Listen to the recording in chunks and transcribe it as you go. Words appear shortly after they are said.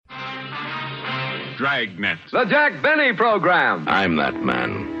Dragnet. The Jack Benny Program. I'm that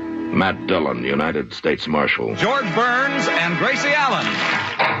man. Matt Dillon, United States Marshal. George Burns and Gracie Allen.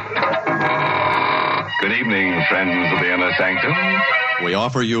 Good evening, friends of the Inner Sanctum. We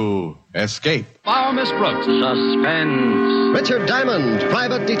offer you Escape. Follow Miss Brooks. Suspense. Richard Diamond,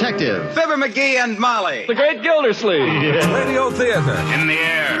 Private Detective. Fibber McGee and Molly. The Great Gildersleeve. Radio Theater. In the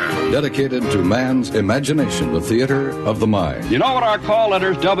air. Dedicated to man's imagination, the theater of the mind. You know what our call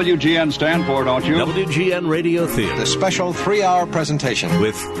letters WGN stand for, don't you? WGN Radio Theater. The special 3-hour presentation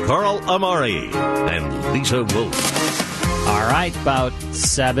With Carl Amari and Lisa Wolf. All right, about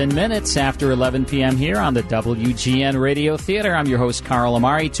 7 minutes after 11 p.m. here on the WGN Radio Theater. I'm your host, Carl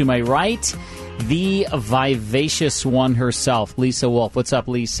Amari. To my right, the vivacious one herself, Lisa Wolf. What's up,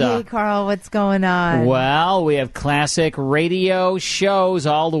 Lisa? Hey, Carl. What's going on? Well, we have classic radio shows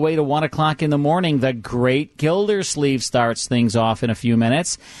all the way to 1 o'clock in the morning. The Great Gildersleeve starts things off in a few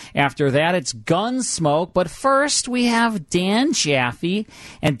minutes. After that, it's Gunsmoke. But first, we have Dan Jaffe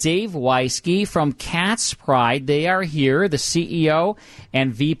and Dave Weisky from Cat's Pride. They are here, the CEO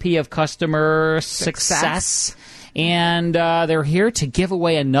and VP of Customer Success. And they're here to give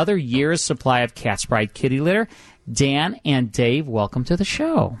away another year's supply of Cat's Pride kitty litter. Dan and Dave, welcome to the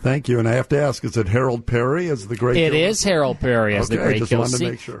show. Thank you. And I have to ask, is it Harold Perry as the Great It is Harold Perry as the Great just Gildersleeve. wanted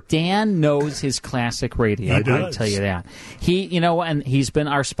to make sure. Dan knows his classic radio. I tell you that. And he's been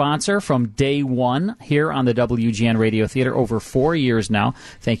our sponsor from day one here on the WGN Radio Theater over 4 years now.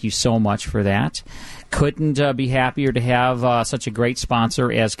 Thank you so much for that. Couldn't be happier to have such a great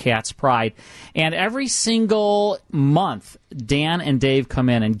sponsor as Cat's Pride. And every single month, Dan and Dave come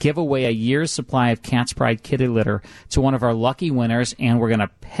in and give away a year's supply of Cat's Pride kitty litter to one of our lucky winners, and we're going to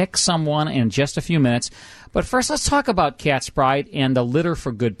pick someone in just a few minutes. But first, let's talk about Cat's Pride and the Litter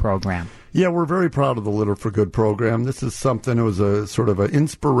for Good program. Yeah, we're very proud of the Litter for Good program. This is something that was a sort of an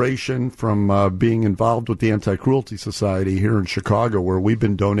inspiration from being involved with the Anti-Cruelty Society here in Chicago, where we've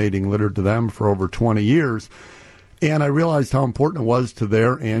been donating litter to them for over 20 years. And I realized how important it was to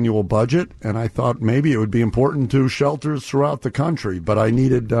their annual budget, and I thought maybe it would be important to shelters throughout the country. But I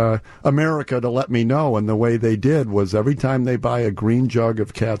needed America to let me know, and the way they did was every time they buy a green jug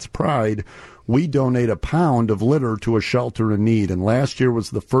of Cat's Pride, we donate a pound of litter to a shelter in need. And last year was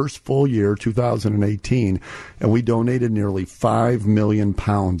the first full year, 2018, and we donated nearly 5 million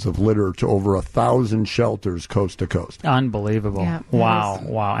pounds of litter to over 1,000 shelters coast to coast. Unbelievable. Yeah, wow. And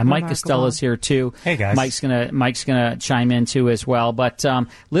remarkable. Mike Costella's here, too. Hey, guys. Mike's gonna chime in, too, as well. But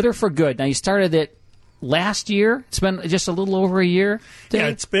Litter for Good. Now, you started it last year. It's been just a little over a year. Dave? Yeah,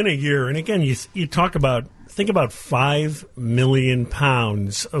 it's been a year. And again, you talk about, think about 5 million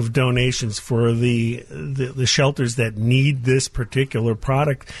pounds of donations for the shelters that need this particular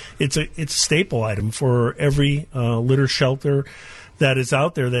product. It's a staple item for every litter shelter that is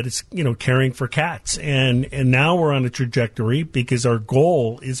out there that is, caring for cats. And now we're on a trajectory because our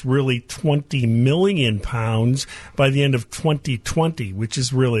goal is really 20 million pounds by the end of 2020, which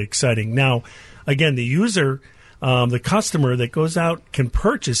is really exciting. Now, again, the user, the customer that goes out can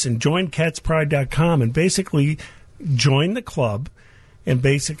purchase and join catspride.com and basically join the club and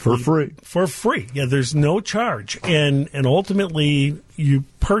basically for free. Yeah, there's no charge. And ultimately you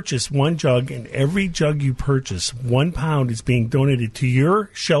purchase one jug, and every jug you purchase, 1 pound is being donated to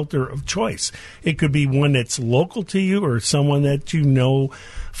your shelter of choice. It could be one that's local to you or someone that you know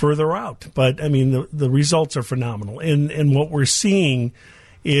further out. But I mean, the results are phenomenal. And what we're seeing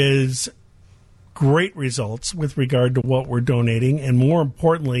is great results with regard to what we're donating, and more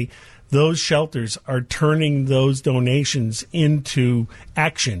importantly, those shelters are turning those donations into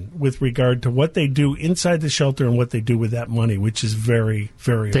action with regard to what they do inside the shelter and what they do with that money, which is very,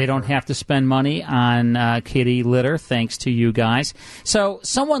 very They don't have to spend money on kitty litter, thanks to you guys. So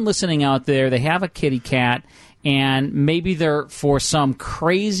someone listening out there, they have a kitty cat, and maybe they're, for some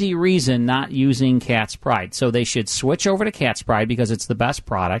crazy reason, not using Cat's Pride. So they should switch over to Cat's Pride because it's the best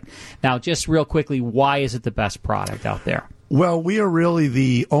product. Now, just real quickly, why is it the best product out there? Well, we are really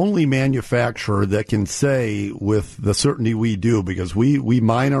the only manufacturer that can say with the certainty we do, because we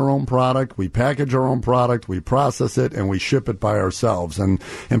mine our own product, we package our own product, we process it, and we ship it by ourselves. And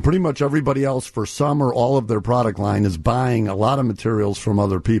pretty much everybody else, for some or all of their product line, is buying a lot of materials from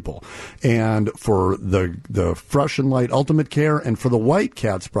other people. And for the Fresh and Light Ultimate Care and for the white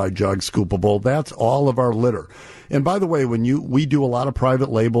Cat's Pride jug scoopable, that's all of our litter. And by the way, we do a lot of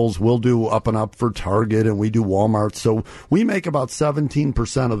private labels. We'll do Up and Up for Target, and we do Walmart. So we make about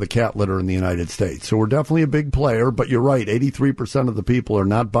 17% of the cat litter in the United States. So we're definitely a big player. But you're right, 83% of the people are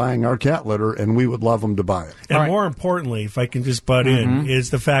not buying our cat litter, and we would love them to buy it. And more importantly, if I can just butt in,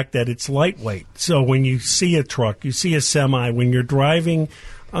 is the fact that it's lightweight. So when you see a truck, you see a semi, when you're driving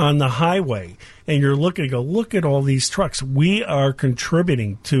on the highway and you're looking to go, look at all these trucks. We are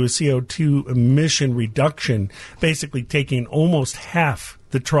contributing to a CO2 emission reduction, basically taking almost half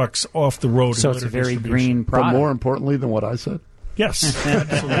the trucks off the road. So it's a very green product. But more importantly than what I said? Yes,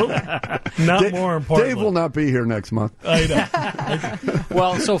 absolutely. Not more important. Dave will not be here next month. I know.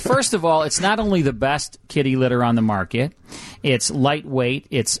 Well, so first of all, it's not only the best kitty litter on the market, it's lightweight,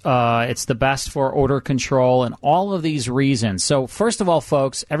 it's the best for odor control, and all of these reasons. So first of all,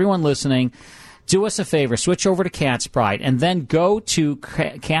 folks, everyone listening, do us a favor, switch over to Cat's Pride, and then go to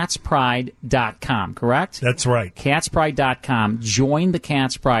catspride.com, correct? That's right. Catspride.com. Join the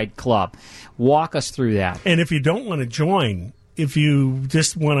Cat's Pride Club. Walk us through that. And if you don't want to join, if you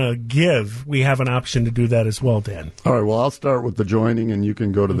just want to give, we have an option to do that as well, Dan. All right, well, I'll start with the joining, and you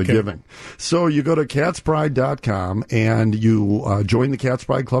can go to the giving. So you go to catspride.com, and you join the Cat's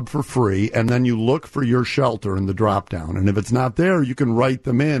Pride Club for free, and then you look for your shelter in the drop-down. And if it's not there, you can write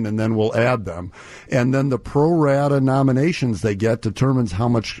them in, and then we'll add them. And then the pro rata nominations they get determines how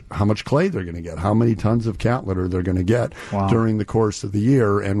much clay they're going to get, how many tons of cat litter they're going to get during the course of the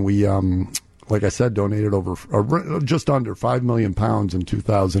year. And we... like I said, donated over just under 5 million pounds in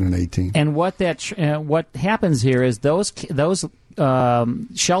 2018. And what happens here is those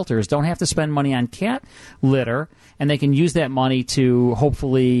shelters don't have to spend money on cat litter, and they can use that money to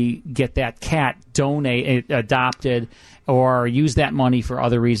hopefully get that cat adopted, or use that money for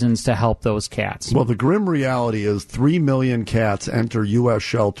other reasons to help those cats. Well, the grim reality is 3 million cats enter U.S.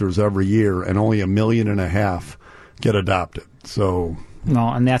 shelters every year, and only 1.5 million get adopted. So... No,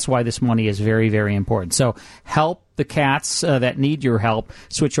 and that's why this money is very, very important. So help the cats that need your help.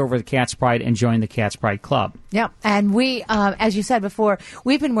 Switch over to Cat's Pride and join the Cat's Pride Club. Yep. And we, as you said before,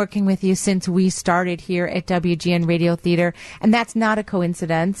 we've been working with you since we started here at WGN Radio Theater, and that's not a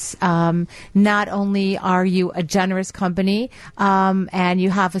coincidence. Not only are you a generous company and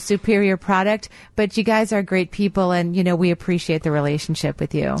you have a superior product, but you guys are great people, and, you know, we appreciate the relationship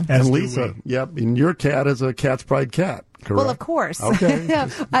with you. And Lisa, and your cat is a Cat's Pride cat. Correct. Well, of course. Okay.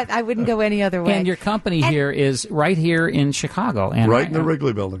 I wouldn't go any other way. And your company here is right here in Chicago. And right in the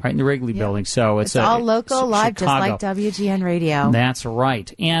Wrigley Building. Right in the Wrigley Building. So it's all local, live, Chicago. just like WGN Radio. That's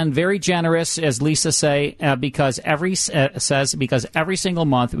right. And very generous, as Lisa because every single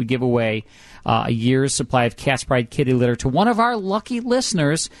month we give away a year's supply of Cat's Pride kitty litter to one of our lucky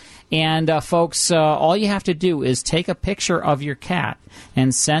listeners. And, folks, all you have to do is take a picture of your cat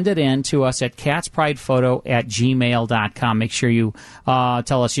and send it in to us at catspridePhoto@gmail.com. Make sure you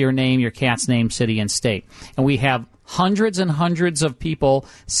tell us your name, your cat's name, city, and state. And we have hundreds and hundreds of people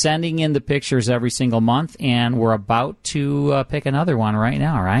sending in the pictures every single month, and we're about to pick another one right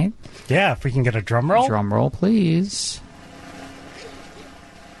now, right? Yeah, if we can get a drum roll. Drum roll, please.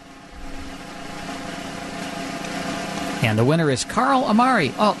 And the winner is Carl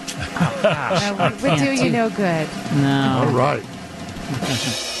Amari. Oh, gosh. Would do you no good. No. All right.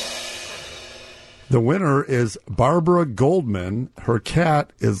 The winner is Barbara Goldman. Her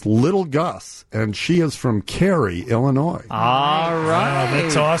cat is Little Gus, and she is from Cary, Illinois. All right. Wow,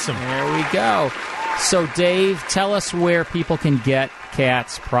 that's awesome. There we go. So, Dave, tell us where people can get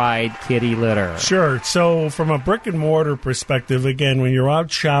Cat's Pride kitty litter. Sure. So from a brick-and-mortar perspective, again, when you're out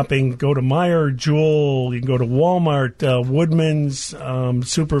shopping, go to Meijer, Jewel, you can go to Walmart, Woodman's,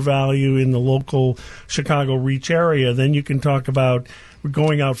 Super Value in the local Chicago Reach area. Then you can talk about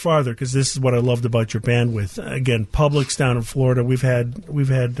going out farther, because this is what I loved about your bandwidth. Again, Publix down in Florida. We've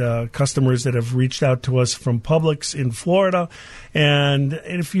had customers that have reached out to us from Publix in Florida. And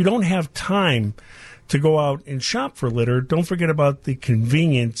if you don't have time to go out and shop for litter, don't forget about the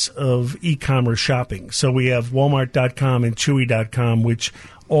convenience of e-commerce shopping. So we have Walmart.com and Chewy.com, which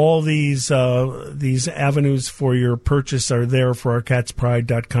all these avenues for your purchase are there for our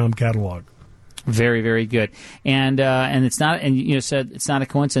catspride.com catalog. Very, very good. And it's not, and you said it's not a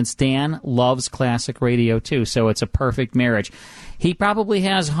coincidence. Dan loves classic radio too, so it's a perfect marriage. He probably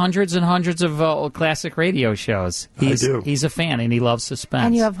has hundreds and hundreds of classic radio shows. I do. He's a fan, and he loves suspense.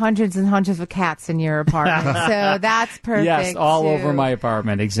 And you have hundreds and hundreds of cats in your apartment, so that's perfect. Yes, all too. over my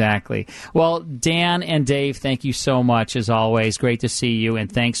apartment, exactly. Well, Dan and Dave, thank you so much, as always. Great to see you,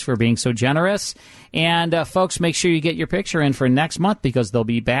 and thanks for being so generous. And, folks, make sure you get your picture in for next month, because they'll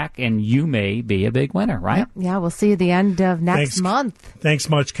be back, and you may be a big winner, right? Yeah, we'll see you at the end of next month. Thanks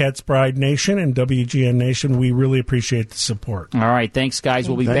much, Cat's Pride Nation and WGN Nation. We really appreciate the support. All right, thanks, guys.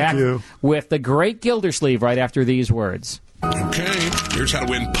 We'll be back with the great Gildersleeve right after these words. Okay, here's how to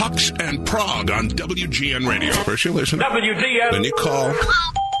win Pucks and Prague on WGN Radio. First you listen. WGN. Then you call.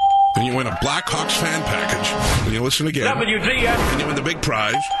 Then you win a Blackhawks fan package. Then you listen again. WGN. Then you win the big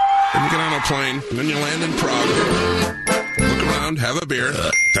prize. Then you get on a plane. And then you land in Prague. Look around, have a beer.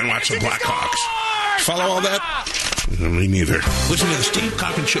 then watch the Blackhawks. Follow all that? Me neither. Listen to the Steve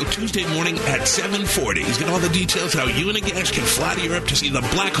Cochran Show Tuesday morning at 7:40. He's got all the details how you and a guest can fly to Europe to see the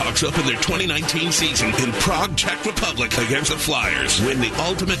Blackhawks open their 2019 season in Prague, Czech Republic against the Flyers. Win the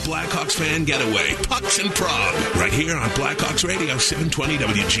ultimate Blackhawks fan getaway. Pucks in Prague. Right here on Blackhawks Radio, 720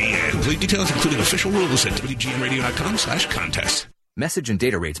 WGN. Complete details, including official rules at WGNradio.com/contest. Message and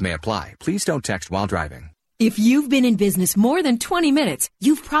data rates may apply. Please don't text while driving. If you've been in business more than 20 minutes,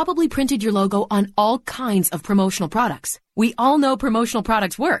 you've probably printed your logo on all kinds of promotional products. We all know promotional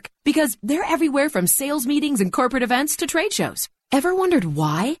products work because they're everywhere from sales meetings and corporate events to trade shows. Ever wondered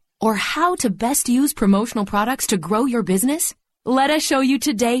why or how to best use promotional products to grow your business? Let us show you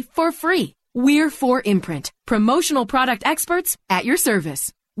today for free. We're 4imprint, promotional product experts at your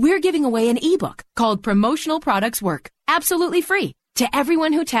service. We're giving away an ebook called Promotional Products Work, absolutely free, to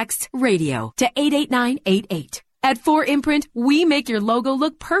everyone who texts radio to 88988. At 4imprint, we make your logo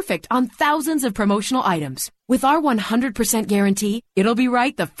look perfect on thousands of promotional items. With our 100% guarantee, it'll be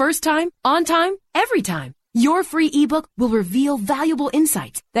right the first time, on time, every time. Your free ebook will reveal valuable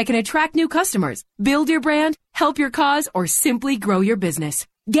insights that can attract new customers, build your brand, help your cause, or simply grow your business.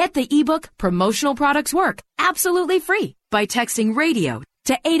 Get the ebook Promotional Products Work absolutely free by texting radio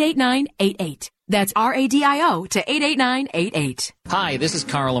to 88988. That's RADIO to 88988. Hi, this is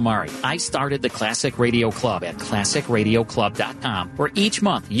Carl Amari. I started the Classic Radio Club at ClassicRadioClub.com, where each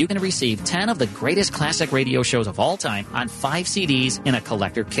month you can receive 10 of the greatest classic radio shows of all time on 5 CDs in a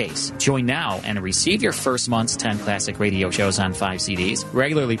collector case. Join now and receive your first month's 10 classic radio shows on 5 CDs,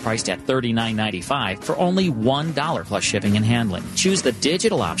 regularly priced at $39.95 for only $1 plus shipping and handling. Choose the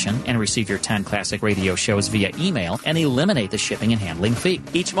digital option and receive your 10 classic radio shows via email and eliminate the shipping and handling fee.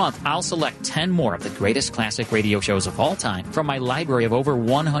 Each month, I'll select 10 more of the greatest classic radio shows of all time from my library of over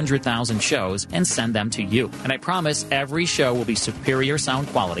 100,000 shows and send them to you. And I promise every show will be superior sound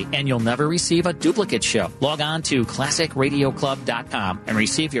quality and you'll never receive a duplicate show. Log on to ClassicRadioClub.com and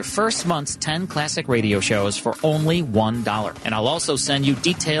receive your first month's 10 classic radio shows for only $1. And I'll also send you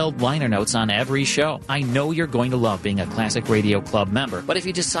detailed liner notes on every show. I know you're going to love being a Classic Radio Club member, but if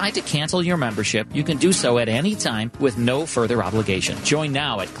you decide to cancel your membership, you can do so at any time with no further obligation. Join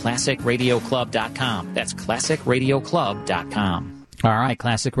now at ClassicRadioClub.com. That's ClassicRadioClub.com. All right,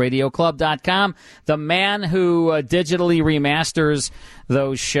 ClassicRadioClub.com. The man who digitally remasters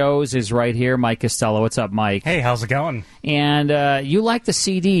those shows is right here, Mike Costello. What's up, Mike? Hey, how's it going? And you like the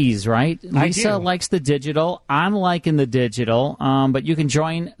CDs, right? Lisa likes the digital. I'm liking the digital, but you can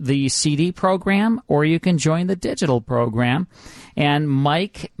join the CD program or you can join the digital program. And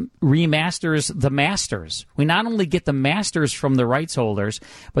Mike remasters the masters. We not only get the masters from the rights holders,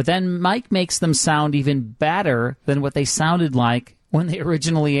 but then Mike makes them sound even better than what they sounded like when they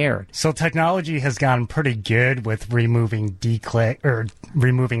originally aired. So technology has gotten pretty good with removing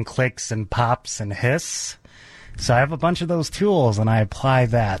removing clicks and pops and hiss. So I have a bunch of those tools, and I apply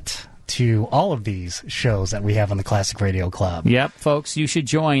that to all of these shows that we have on the Classic Radio Club. Yep, folks, you should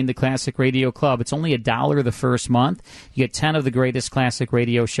join the Classic Radio Club. It's only $1 the first month. You get 10 of the greatest classic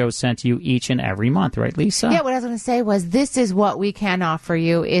radio shows sent to you each and every month, right, Lisa? Yeah, what I was going to say was this is what we can offer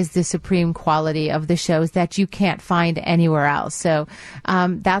you is the supreme quality of the shows that you can't find anywhere else. So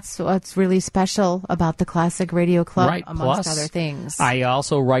that's what's really special about the Classic Radio Club, right, amongst plus, other things. I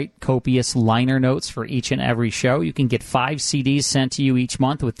also write copious liner notes for each and every show. You can get 5 CDs sent to you each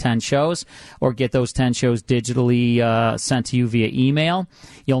month with 10 shows. Or get those 10 shows digitally sent to you via email.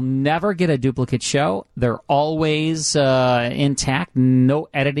 You'll never get a duplicate show. They're always intact. No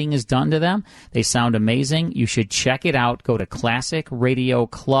editing is done to them. They sound amazing. You should check it out. Go to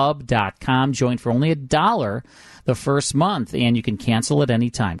ClassicRadioClub.com. Join for only $1 the first month, and you can cancel at any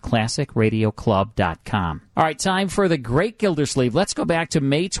time. ClassicRadioClub.com. All right, time for the Great Gildersleeve. Let's go back to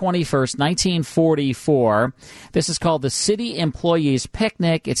May 21st, 1944. This is called The City Employees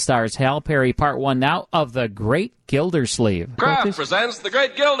Picnic. It stars Hal Perry. Part 1 now of The Great Gildersleeve. Kraft presents The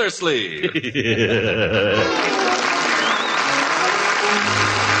Great Gildersleeve.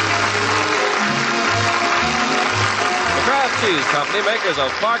 Cheese Company, makers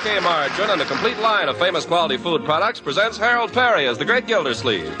of Parquet margarine and a complete line of famous quality food products, presents Harold Perry as the Great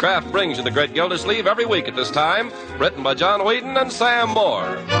Gildersleeve. Kraft brings you the Great Gildersleeve every week at this time, written by John Whedon and Sam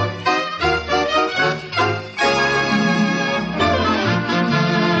Moore.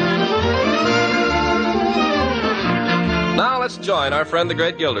 Now let's join our friend the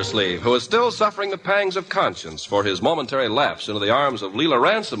Great Gildersleeve, who is still suffering the pangs of conscience for his momentary lapse into the arms of Leela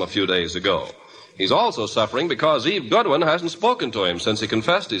Ransom a few days ago. He's also suffering because Eve Goodwin hasn't spoken to him since he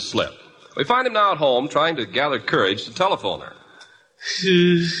confessed his slip. We find him now at home trying to gather courage to telephone her.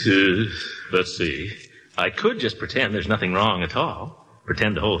 Let's see. I could just pretend there's nothing wrong at all.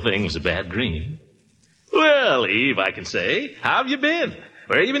 Pretend the whole thing was a bad dream. Well, Eve, I can say, how have you been?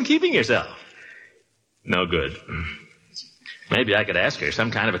 Where have you been keeping yourself? No good. Maybe I could ask her some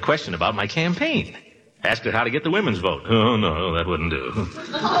kind of a question about my campaign. Ask her how to get the women's vote. Oh, no, that wouldn't do.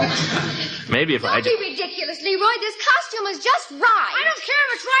 Maybe if Don't be ridiculous, Leroy. This costume is just right. I don't care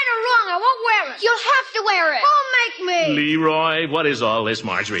if it's right or wrong. I won't wear it. You'll have to wear it. Won't make me. Leroy, what is all this,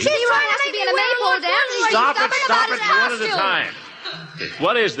 Marjorie? Leroy has to be in a maypole dance. Stop it, one at a time.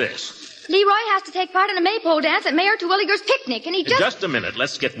 What is this? Leroy has to take part in a maypole dance at Mayor Terwilliger's picnic, and he Just a minute.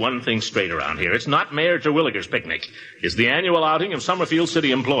 Let's get one thing straight around here. It's not Mayor Terwilliger's picnic. It's the annual outing of Summerfield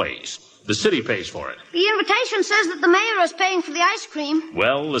City employees. The city pays for it. The invitation says that the mayor is paying for the ice cream.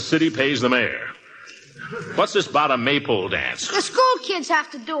 Well, the city pays the mayor. What's this about a maypole dance? The school kids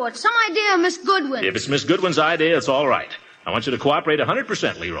have to do it. Some idea of Miss Goodwin. If it's Miss Goodwin's idea, it's all right. I want you to cooperate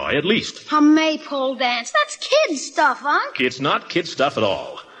 100%, Leroy, at least. A maypole dance? That's kid stuff, Unc. It's not kid stuff at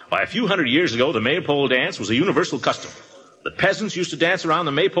all. Why, a few hundred years ago, the maypole dance was a universal custom. The peasants used to dance around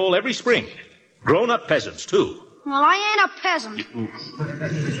the maypole every spring. Grown-up peasants, too. Well, I ain't a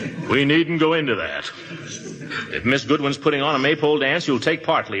peasant. We needn't go into that. If Miss Goodwin's putting on a maypole dance, you'll take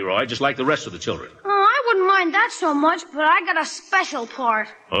part, Leroy, just like the rest of the children. Oh, I wouldn't mind that so much, but I got a special part.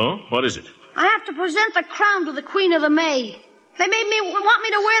 Oh? What is it? I have to present the crown to the Queen of the May. They want me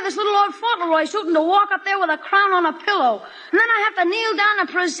to wear this little old Fauntleroy suit and to walk up there with a crown on a pillow. And then I have to kneel down and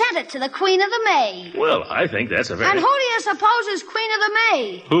present it to the Queen of the May. Well, I think that's a very... And who do you suppose is Queen of the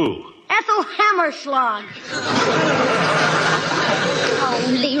May? Who? Ethel Hammerschlag. Oh,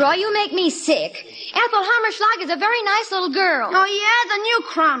 Leroy, you make me sick. Ethel Hammerschlag is a very nice little girl. Oh, yeah? The new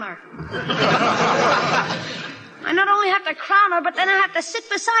crowner. I not only have to crown her, but then I have to sit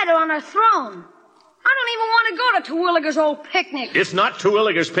beside her on her throne. I don't even want to go to Terwilliger's old picnic. It's not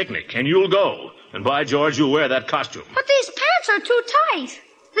Terwilliger's picnic, and you'll go. And by George, you'll wear that costume. But these pants are too tight.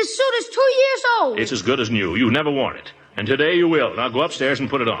 This suit is 2 years old. It's as good as new. You've never worn it. And today you will. Now go upstairs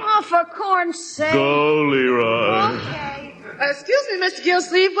and put it on. Oh, for corn's sake. Go, Leroy. Okay. Excuse me, Mr.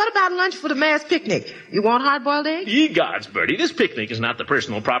 Gillsleeve. What about lunch for the mayor's picnic? You want hard-boiled eggs? Ye gods, Bertie, this picnic is not the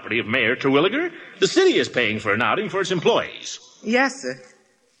personal property of Mayor Terwilliger. The city is paying for an outing for its employees. Yes, sir.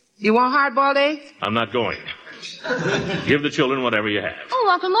 You want hard-boiled eggs? I'm not going. Give the children whatever you have. Oh,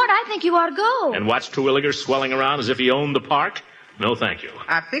 Uncle Mort, I think you ought to go. And watch Terwilliger swelling around as if he owned the park? No, thank you.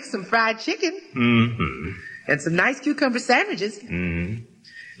 I fixed some fried chicken. Mm-hmm. And some nice cucumber sandwiches. Mm-hmm.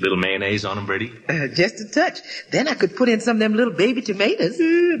 Little mayonnaise on them, Bertie? Just a touch. Then I could put in some of them little baby tomatoes.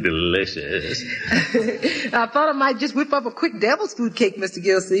 Delicious. I thought I might just whip up a quick devil's food cake, Mr.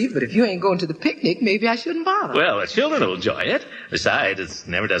 Gillsleeve, but if you ain't going to the picnic, maybe I shouldn't bother. Well, the children will enjoy it. Besides, it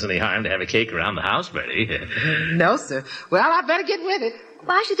never does any harm to have a cake around the house, Bertie. No, sir. Well, I better get with it.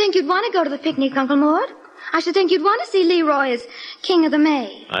 Well, I should think you'd want to go to the picnic, Uncle Mort. I should think you'd want to see Leroy as King of the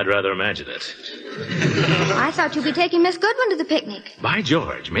May. I'd rather imagine it. I thought you'd be taking Miss Goodwin to the picnic. By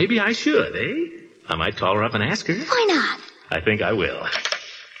George, maybe I should, eh? I might call her up and ask her. Why not? I think I will.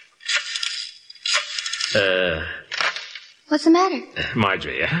 What's the matter?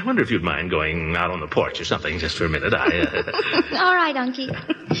 Marjorie, I wonder if you'd mind going out on the porch or something just for a minute. All right, Unky.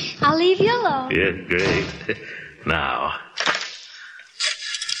 I'll leave you alone. Yeah, great. Now...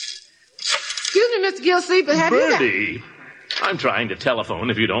 Excuse me, Mr. Gillsleeve, but have Bertie, I'm trying to telephone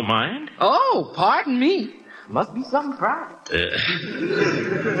if you don't mind. Oh, pardon me. Must be something private.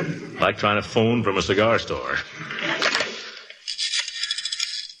 Like trying to phone from a cigar store.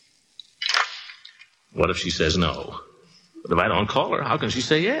 What if she says no? But if I don't call her, how can she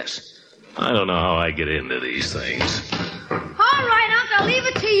say yes? I don't know how I get into these things. All right, Unc, I'll leave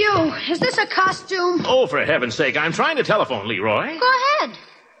it to you. Is this a costume? Oh, for heaven's sake, I'm trying to telephone, Leroy. Go ahead.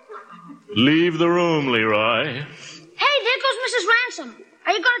 Leave the room, Leroy. Hey, there goes Mrs. Ransom.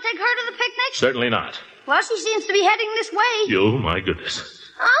 Are you going to take her to the picnic? Certainly not. Well, she seems to be heading this way. Oh, my goodness.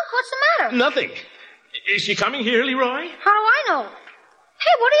 Unc, what's the matter? Nothing. Is she coming here, Leroy? How do I know?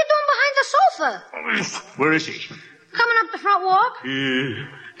 Hey, what are you doing behind the sofa? Where is she? Coming up the front walk?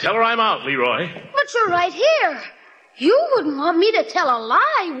 Tell her I'm out, Leroy. But you're right here. You wouldn't want me to tell a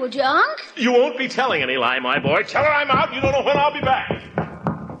lie, would you, Unc? You won't be telling any lie, my boy. Tell her I'm out. You don't know when I'll be back.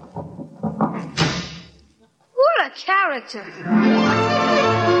 What a character.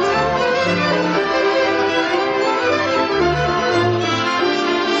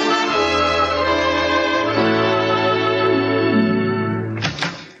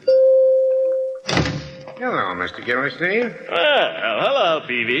 Hello, Mr. Gildersleeve. Well, hello,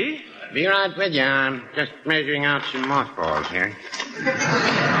 Peavy. Be right with you. I'm just measuring out some mothballs here.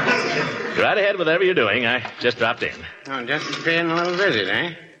 Right ahead with whatever you're doing. I just dropped in. Oh, just paying a little visit,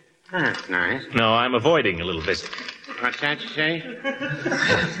 eh? That's nice. No, I'm avoiding a little visit. What's that you say?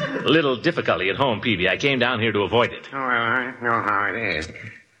 A little difficulty at home, Peavy. I came down here to avoid it. Oh, well, I know how it is.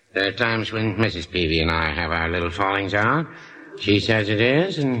 There are times when Mrs. Peavy and I have our little fallings out. She says it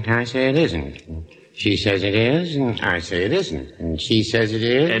is, and I say it isn't. She says it is, and I say it isn't. And she says it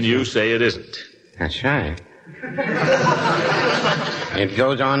is. And you say it isn't. That's right. It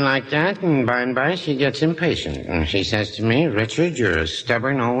goes on like that, and by she gets impatient. And she says to me, Richard, you're a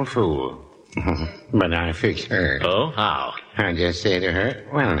stubborn old fool. But I figure... Oh, how? I just say to her,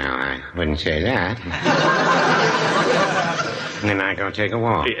 well, now, I wouldn't say that. And then I go take a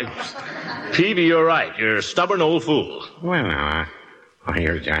walk. Peavy, you're right. You're a stubborn old fool. Well, now,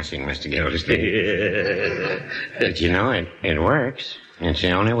 you're joshing, Mr. Gildersleeve. But you know, it works. It's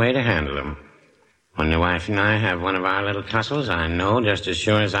the only way to handle them. When the wife and I have one of our little tussles, I know just as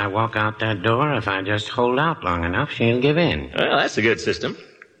sure as I walk out that door, if I just hold out long enough, she'll give in. Well, that's a good system.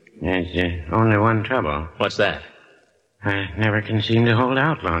 There's only one trouble. What's that? I never can seem to hold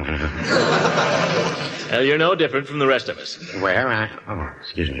out long enough. Well, you're no different from the rest of us. Well, Oh,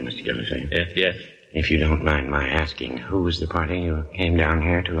 excuse me, Mr. Gildersleeve. Yes? If you don't mind my asking, who was the party you came down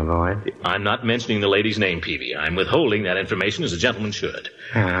here to avoid? I'm not mentioning the lady's name, Peavy. I'm withholding that information as a gentleman should.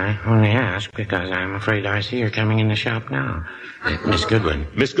 Well, I only ask because I'm afraid I see her coming in the shop now. Miss Goodwin.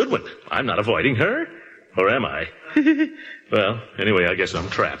 Miss Goodwin? I'm not avoiding her. Or am I? Well, anyway, I guess I'm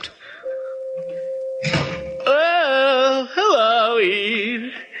trapped. Oh, hello,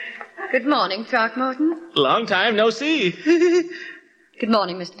 Eve. Good morning, Throckmorton. Long time no see. Good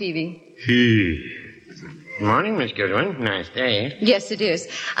morning, Mr. Peavy. Good morning, Miss Goodwin. Nice day. Yes, it is.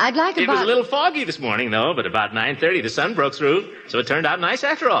 I'd like It was a little foggy this morning, though, but about 9:30 the sun broke through, so it turned out nice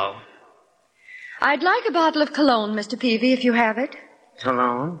after all. I'd like a bottle of cologne, Mr. Peavy, if you have it.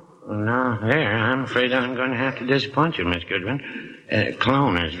 Cologne? No, there. I'm afraid I'm going to have to disappoint you, Miss Goodwin.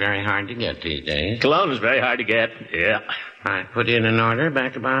 Cologne is very hard to get these days. Cologne is very hard to get, yeah. I put in an order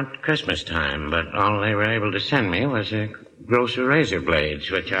back about Christmas time, but all they were able to send me was grocer razor blades,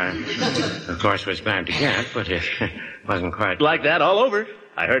 which I, of course, was glad to get, but it wasn't quite... Like that all over.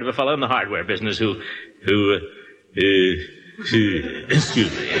 I heard of a fellow in the hardware business who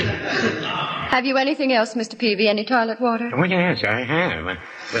excuse me. Have you anything else, Mr. Peavy? Any toilet water? Oh, yes, I have.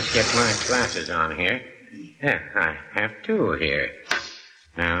 Let's get my glasses on here. Yeah, I have two here.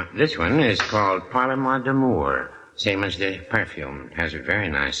 Now, this one is called Parlement d'Amour. Same as the perfume. It has a very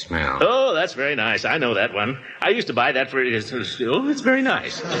nice smell. Oh, that's very nice. I know that one. I used to buy that for... Oh, it's very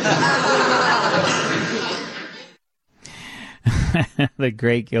nice. The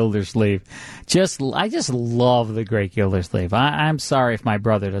Great Gildersleeve. I just love The Great Gildersleeve. I'm sorry if my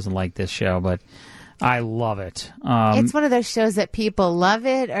brother doesn't like this show, but I love it. It's one of those shows that people love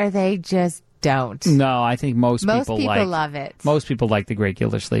it or they just don't. No, I think most people love it. Most people like The Great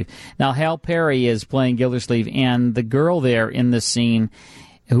Gildersleeve. Now, Hal Perry is playing Gildersleeve, and the girl there in this scene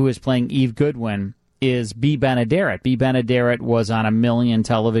who is playing Eve Goodwin is Bea Benaderet. Bea Benaderet was on 1 million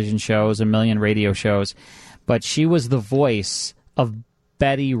television shows, 1 million radio shows, but she was the voice of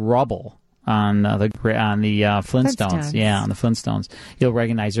Betty Rubble on the Flintstones. Yeah, on the Flintstones. You'll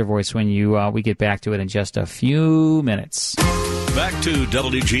recognize her voice when we get back to it in just a few minutes. Back to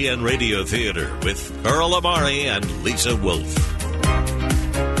WGN Radio Theater with Earl Amari and Lisa Wolf.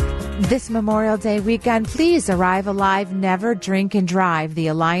 This Memorial Day weekend, please arrive alive, never drink and drive. The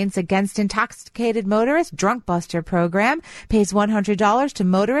Alliance Against Intoxicated Motorists Drunk Buster program pays $100 to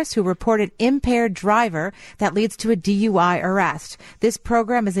motorists who report an impaired driver that leads to a DUI arrest. This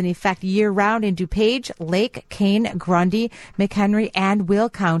program is in effect year-round in DuPage, Lake, Kane, Grundy, McHenry, and Will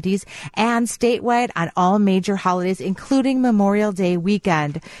counties, and statewide on all major holidays, including Memorial Day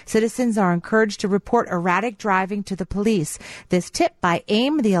weekend. Citizens are encouraged to report erratic driving to the police. This tip by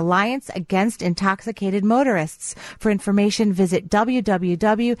AIM, the Alliance Against Intoxicated Motorists. For information, visit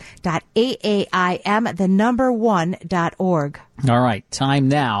www.AAIM1.org. All right, time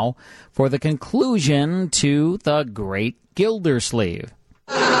now for the conclusion to The Great Gildersleeve.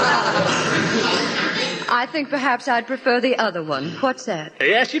 I think perhaps I'd prefer the other one. What's that?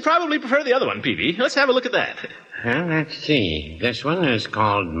 Yes, you'd probably prefer the other one, Peavy. Let's have a look at that. Well, let's see. This one is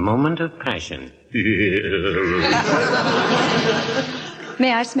called Moment of Passion.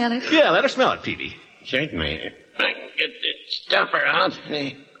 May I smell it? Yeah, let her smell it, Peavy. Certainly. I can get the stopper out.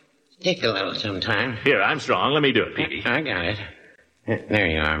 They stick a little sometime. Here, I'm strong. Let me do it, Peavy. I got it. There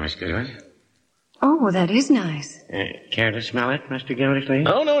you are, Miss Goodwin. Oh, that is nice. Care to smell it, Mr. Gildersleeve?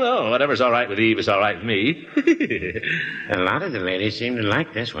 Oh, no. Whatever's all right with Eve is all right with me. A lot of the ladies seem to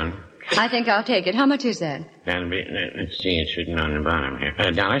like this one. I think I'll take it. How much is that? That'll be, let's see, it's written on the bottom here.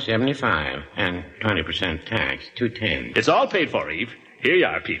 $1.75 and 20% tax, $2.10. It's all paid for, Eve. Here you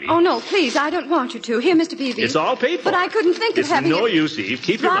are, Peavy. Oh, no, please, I don't want you to. Here, Mr. Peavy. It's all paid for. But I couldn't think of having It's no use, Eve.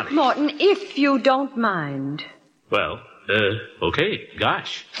 Keep your money. Throckmorton, if you don't mind. Well, okay.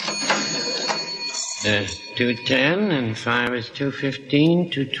 Gosh. 210 and 5 is 215,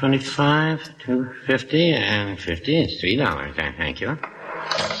 225, 250, and 50 is $3. Thank you.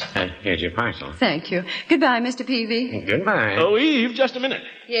 Here's your parcel. Thank you. Goodbye, Mr. Peavy. Goodbye. Oh, Eve, just a minute.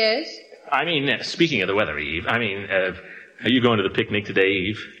 Yes? I mean, speaking of the weather, Eve, are you going to the picnic today,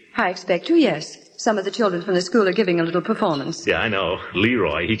 Eve? I expect to, yes. Some of the children from the school are giving a little performance. Yeah, I know.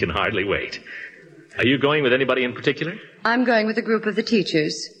 Leroy, he can hardly wait. Are you going with anybody in particular? I'm going with a group of the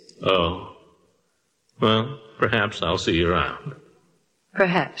teachers. Oh. Well, perhaps I'll see you around.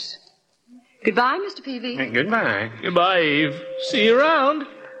 Perhaps. Goodbye, Mr. Peavy. Goodbye. Goodbye, Eve. See you around.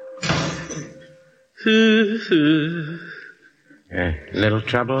 Little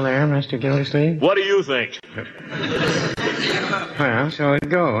trouble there, Mr. Gildersleeve? What do you think? Well, so it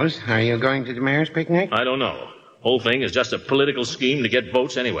goes. Are you going to the mayor's picnic? I don't know. Whole thing is just a political scheme to get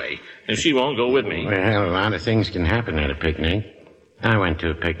votes anyway. And she won't go with me. Well, a lot of things can happen at a picnic. I went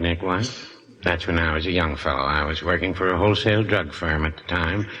to a picnic once. That's when I was a young fellow. I was working for a wholesale drug firm at the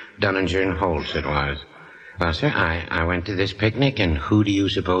time. Dunninger and Holtz it was. Well, sir, I went to this picnic, and who do you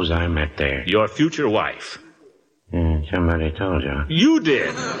suppose I met there? Your future wife. Somebody told you. You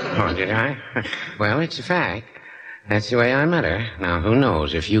did. Oh, did I? Well, it's a fact. That's the way I met her. Now, who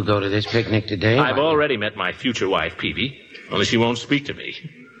knows? If you go to this picnic today... I've already met my future wife, Peavy. Only she won't speak to me.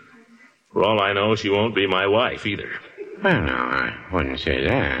 For all I know, she won't be my wife, either. Well, no, I wouldn't say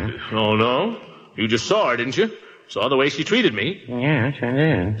that. Oh, no? You just saw her, didn't you? Saw the way she treated me? Yes, I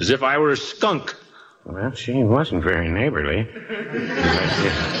did. As if I were a skunk. Well, she wasn't very neighborly.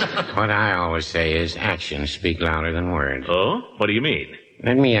 But what I always say is actions speak louder than words. Oh? What do you mean?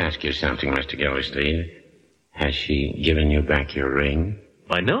 Let me ask you something, Mr. Gildersleeve. Has she given you back your ring?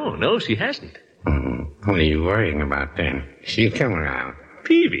 Why, no, she hasn't. What are you worrying about then? She'll come around.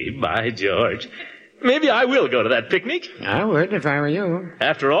 Peavy, by George. Maybe I will go to that picnic. I would if I were you.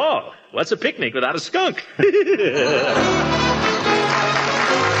 After all, what's a picnic without a skunk?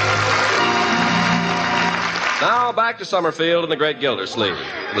 Now back to Summerfield and the Great Gildersleeve.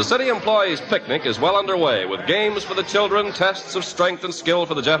 The city employees' picnic is well underway with games for the children, tests of strength and skill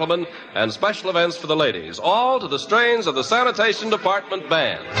for the gentlemen, and special events for the ladies, all to the strains of the Sanitation Department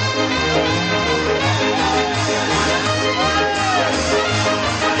Band.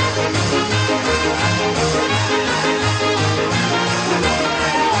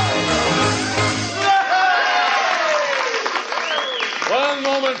 One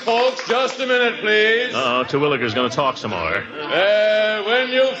moment, folks. Just a minute, please. Terwilliger's going to talk some more. When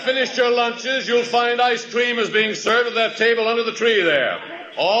you've finished your lunches, you'll find ice cream is being served at that table under the tree there.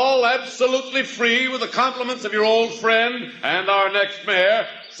 All absolutely free with the compliments of your old friend and our next mayor,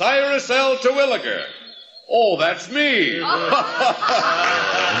 Cyrus L. Terwilliger. Oh, that's me.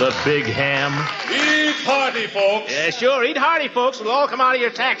 The big ham. Eat hearty, folks. Yeah, sure. Eat hearty, folks. It'll all come out of your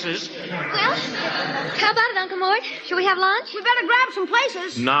taxes. Well, how about it, Uncle Mort? Shall we have lunch? We better grab some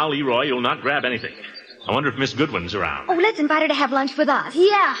places. Now, Leroy, you'll not grab anything. I wonder if Miss Goodwin's around. Oh, let's invite her to have lunch with us.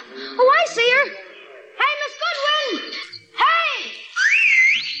 Yeah. Oh, I see her. Hey, Miss Goodwin.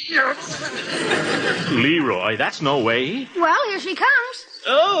 Hey! Leroy, that's no way. Well, here she comes.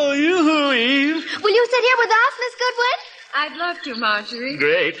 Oh, yoo-hoo, Eve. Will you sit here with us, Miss Goodwin? I'd love to, Marjorie.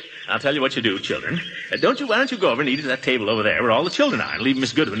 Great. I'll tell you what you do, children. Why don't you go over and eat at that table over there where all the children are and leave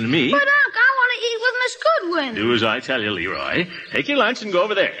Miss Goodwin and me? But, Unc, I want to eat with Miss Goodwin. Do as I tell you, Leroy. Take your lunch and go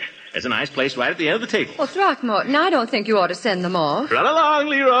over there. There's a nice place right at the end of the table. Well, Throckmorton, I don't think you ought to send them off. Run along,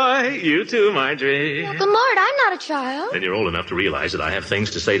 Leroy. You too, Marjorie. Uncle Mort, I'm not a child. Then you're old enough to realize that I have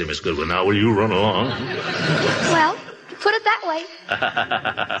things to say to Miss Goodwin. Now, will you run along? Well, put it that way.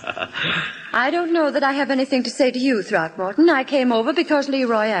 I don't know that I have anything to say to you, Throckmorton. I came over because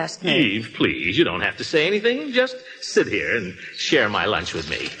Leroy asked me. Eve, please, you don't have to say anything. Just sit here and share my lunch with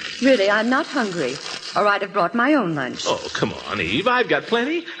me. Really, I'm not hungry. Or I'd have brought my own lunch. Oh, come on, Eve. I've got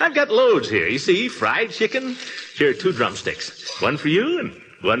plenty. I've got loads here. You see, fried chicken. Here are 2 drumsticks. One for you and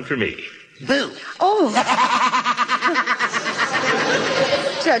one for me. Boo. Oh.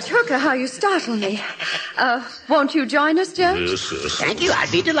 Judge Hooker, how you startle me. Won't you join us, Judge? Yes. Thank you.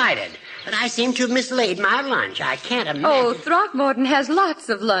 I'd be delighted. But I seem to have mislaid my lunch. I can't imagine. Oh, Throckmorton has lots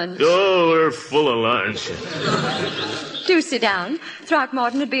of lunch. Oh, we're full of lunch. Do sit down.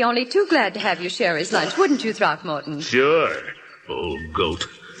 Throckmorton would be only too glad to have you share his lunch, wouldn't you, Throckmorton? Sure, old goat.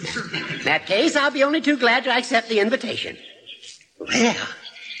 In that case, I'll be only too glad to accept the invitation. Well,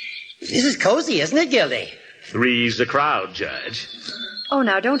 this is cozy, isn't it, Gildy? 3's the crowd, Judge. Oh,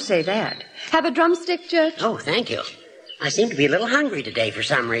 now, don't say that. Have a drumstick, Judge? Oh, thank you. I seem to be a little hungry today for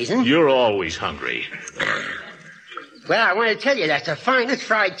some reason. You're always hungry. Well, I want to tell you, that's the finest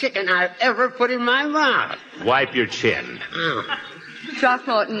fried chicken I've ever put in my mouth. Wipe your chin. Oh.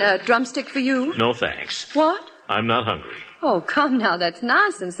 Throckmorton, a drumstick for you? No thanks. What? I'm not hungry. Oh, come now, that's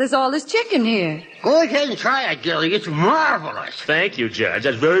nonsense. There's all this chicken here. Go ahead and try it, Gildy. It's marvelous. Thank you, Judge.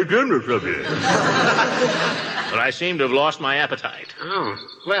 That's very generous of you. But I seem to have lost my appetite. Oh,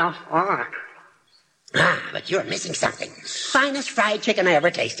 well, all right. But you're missing something. Finest fried chicken I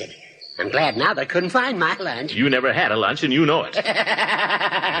ever tasted. I'm glad now that I couldn't find my lunch. You never had a lunch, and you know it.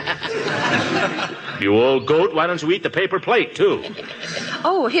 You old goat, why don't you eat the paper plate, too?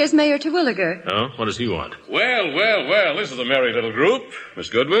 Oh, here's Mayor Terwilliger. Oh, what does he want? Well, this is a merry little group. Miss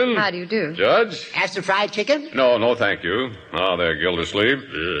Goodwin. How do you do? Judge. Have some fried chicken? No, thank you. Ah, there, Gildersleeve.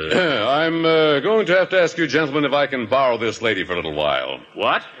 I'm going to have to ask you gentlemen if I can borrow this lady for a little while.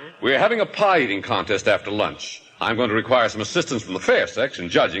 What? We're having a pie eating contest after lunch. I'm going to require some assistance from the fair section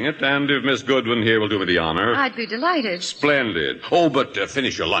judging it, and if Miss Goodwin here will do me the honor. I'd be delighted. Splendid. Oh, but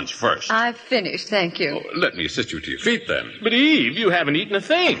finish your lunch first. I've finished, thank you. Oh, let me assist you to your feet, then. But, Eve, you haven't eaten a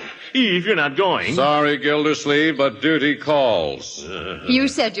thing. Eve, you're not going. Sorry, Gildersleeve, but duty calls. You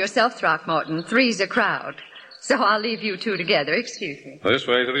said yourself, Throckmorton, three's a crowd. So I'll leave you two together. Excuse me. This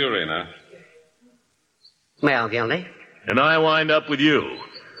way to the arena. Well, Gildy? And I wind up with you.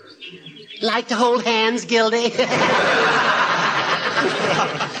 Like to hold hands, Gildy?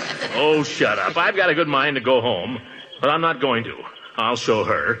 Oh, shut up. I've got a good mind to go home, but I'm not going to. I'll show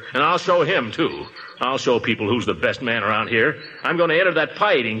her, and I'll show him, too. I'll show people who's the best man around here. I'm going to enter that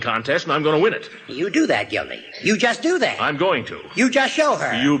pie eating contest, and I'm going to win it. You do that, Gildy. You just do that. I'm going to. You just show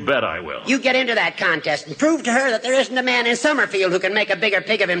her. You bet I will. You get into that contest and prove to her that there isn't a man in Summerfield who can make a bigger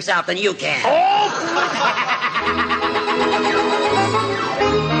pig of himself than you can.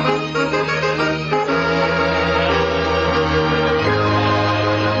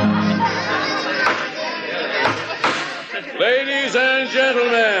 Ladies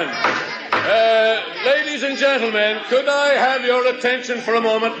and gentlemen, could I have your attention for a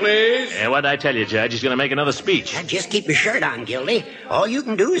moment, please? Yeah, what'd I tell you, Judge? He's going to make another speech. Just keep your shirt on, Gildy. All you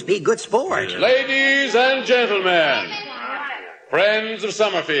can do is be good sport. Ladies and gentlemen, friends of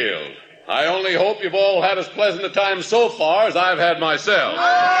Summerfield, I only hope you've all had as pleasant a time so far as I've had myself.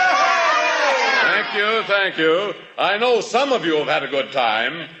 Thank you. I know some of you have had a good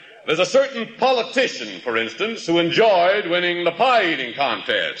time. There's a certain politician, for instance, who enjoyed winning the pie-eating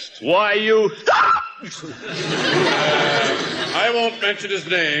contest. Why, you... I won't mention his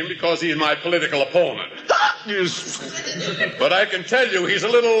name because he's my political opponent. But I can tell you he's a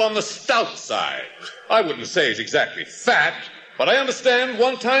little on the stout side. I wouldn't say he's exactly fat, but I understand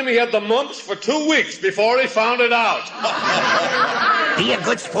one time he had the mumps for 2 weeks before he found it out. Be a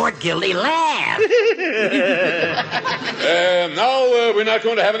good sport, Gildy. Laugh. Now, we're not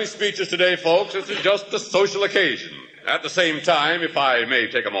going to have any speeches today, folks. This is just a social occasion. At the same time, if I may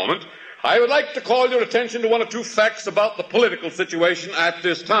take a moment, I would like to call your attention to one or two facts about the political situation at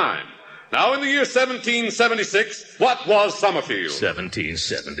this time. Now, in the year 1776, what was Summerfield?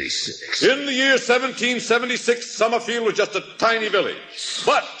 1776. In the year 1776, Summerfield was just a tiny village.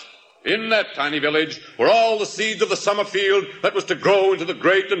 But in that tiny village were all the seeds of the Summerfield that was to grow into the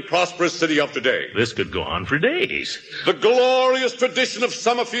great and prosperous city of today. This could go on for days. The glorious tradition of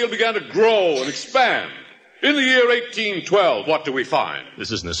Summerfield began to grow and expand. In the year 1812, what do we find? This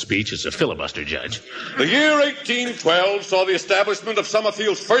isn't a speech, it's a filibuster, Judge. The year 1812 saw the establishment of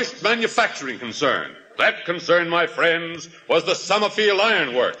Summerfield's first manufacturing concern. That concern, my friends, was the Summerfield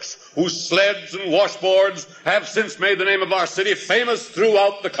Iron Works, whose sleds and washboards have since made the name of our city famous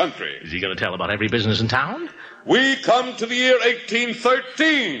throughout the country. Is he going to tell about every business in town? We come to the year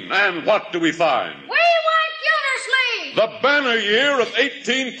 1813, and what do we find? We want Gildersleeve! The banner year of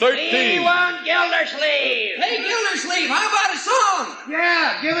 1813. We want Gildersleeve! Hey, Gildersleeve, how about a song?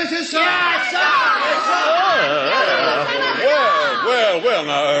 Yeah, give us a song. Well,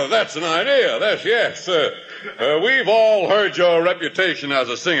 now, that's an idea. Yes. We've all heard your reputation as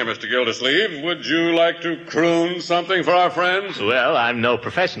a singer, Mr. Gildersleeve. Would you like to croon something for our friends? Well, I'm no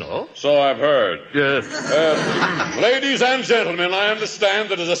professional. So I've heard. Ladies and gentlemen, I understand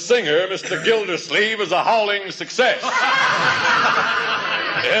that as a singer, Mr. Gildersleeve is a howling success.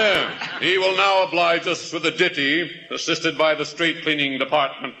 He will now oblige us with a ditty, assisted by the street cleaning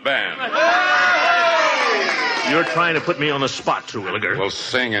department band. You're trying to put me on the spot, Terwilliger. Well,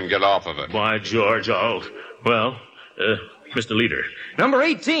 sing and get off of it. By George, Well, Mr. Leader. Number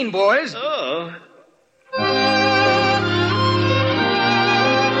 18, boys. Oh.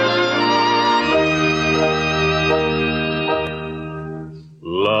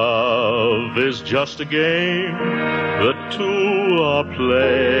 Love is just a game that to a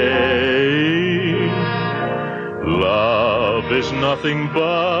play. Love is nothing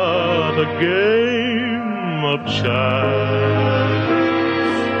but a game of chance.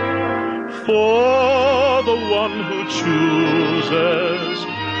 For the one who chooses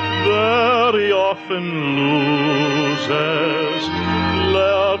very often loses.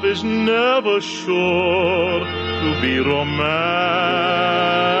 Love is never sure to be romance.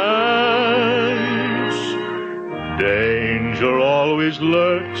 Danger always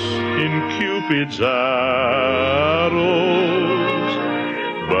lurks in Cupid's arrows,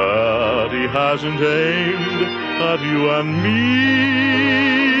 but he hasn't aimed at you and me.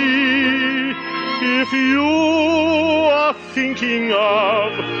 If you are thinking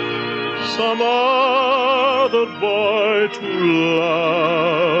of some other boy to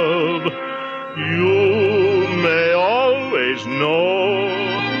love, you may always know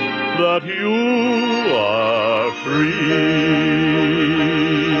that you are free.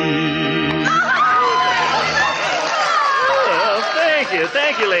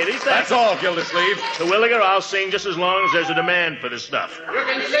 Thank you, ladies. That's all, Gildersleeve. Terwilliger, I'll sing just as long as there's a demand for this stuff. You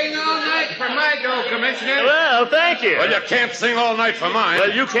can sing all night for my dough, Commissioner. Well, thank you. Well, you can't sing all night for mine.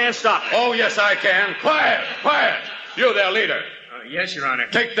 Well, you can't stop me. Oh, yes, I can. Quiet, quiet. You there, leader. Yes, Your Honor.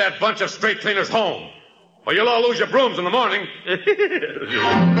 Take that bunch of street cleaners home, or you'll all lose your brooms in the morning.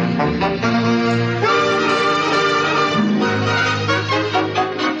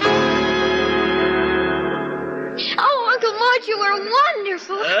 Uncle Mort, you were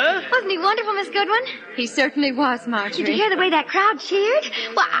wonderful. Wasn't he wonderful, Miss Goodwin? He certainly was, Marjorie. Did you hear the way that crowd cheered?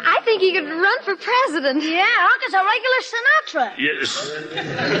 Well, I think he could run for president. Yeah, Uncle's a regular Sinatra. Yes.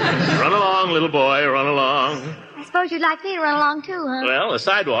 Run along, little boy, run along. I suppose you'd like me to run along, too, huh? Well, the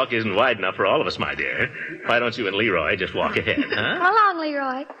sidewalk isn't wide enough for all of us, my dear. Why don't you and Leroy just walk ahead, huh? Come along,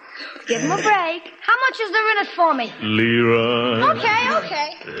 Leroy. Give him a break. How much is there in it for me? Leroy.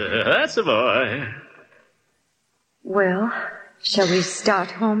 Okay. That's the boy. Well, shall we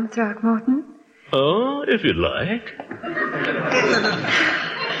start home, Throckmorton? Oh, if you'd like.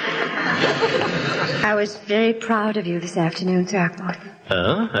 I was very proud of you this afternoon, Throckmorton.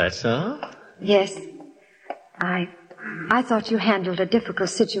 Oh, that's all? Yes. I thought you handled a difficult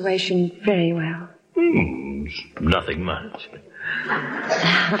situation very well. Nothing much.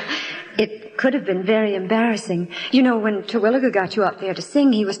 It could have been very embarrassing. You know, when Terwilliger got you up there to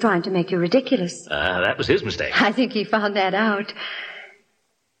sing, he was trying to make you ridiculous. That was his mistake. I think he found that out.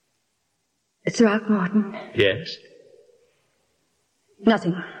 Throckmorton. Yes?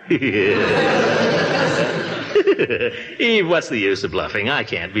 Nothing. Eve, what's the use of bluffing? I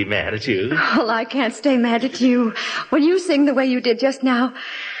can't be mad at you. Well, I can't stay mad at you. When you sing the way you did just now,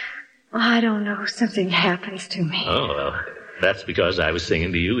 I don't know, something happens to me. Oh, well, that's because I was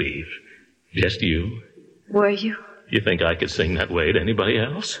singing to you, Eve. Just you. Were you? You think I could sing that way to anybody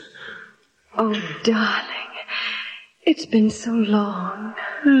else? Oh, darling, it's been so long.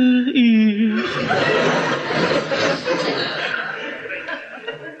 Eve.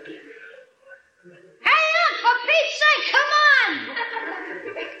 For Pete's sake, come on!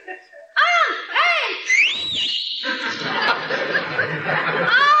 Hey!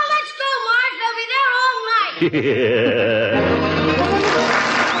 Oh, let's go, Marge. They'll be there all night.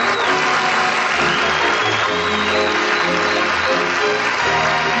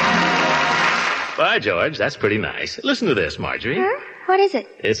 By George, that's pretty nice. Listen to this, Marjorie. Huh? What is it?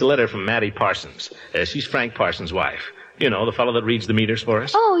 It's a letter from Mattie Parsons. She's Frank Parsons' wife. You know, the fellow that reads the meters for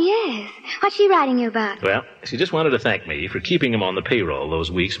us? Oh, yes. What's she writing you about? Well, she just wanted to thank me for keeping him on the payroll those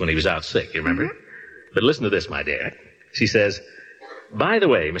weeks when he was out sick, you remember? But listen to this, my dear. She says, by the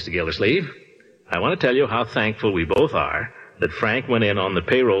way, Mr. Gildersleeve, I want to tell you how thankful we both are that Frank went in on the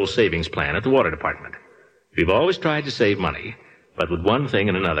payroll savings plan at the water department. We've always tried to save money, but with one thing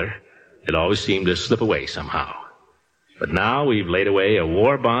and another, it always seemed to slip away somehow. But now we've laid away a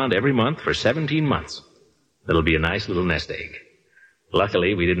war bond every month for 17 months. That'll be a nice little nest egg.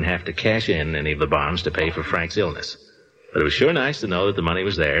 Luckily, we didn't have to cash in any of the bonds to pay for Frank's illness. But it was sure nice to know that the money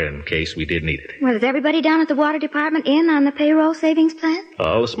was there in case we did need it. Well, is everybody down at the water department in on the payroll savings plan?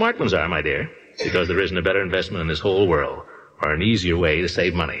 Oh, the smart ones are, my dear. Because there isn't a better investment in this whole world, or an easier way to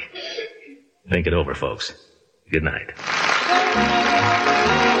save money. Think it over, folks. Good night.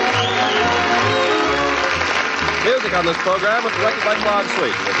 Music on this program was directed by Claude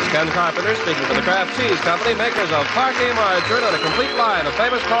Sweet. This is Ken Carpenter speaking for the Kraft Cheese Company, makers of Parkey margarine and a complete line of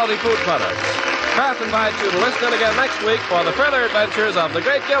famous quality food products. Kraft invites you to listen in again next week for the further adventures of the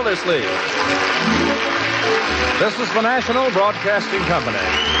great Gildersleeve. This is the National Broadcasting Company.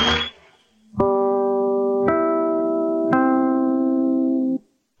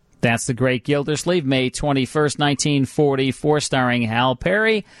 That's The Great Gildersleeve, May 21st, 1944, starring Hal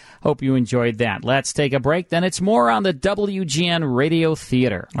Perry. Hope you enjoyed that. Let's take a break. Then it's more on the WGN Radio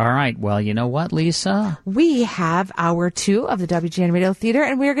Theater. All right. Well, you know what, Lisa? We have hour 2 of the WGN Radio Theater,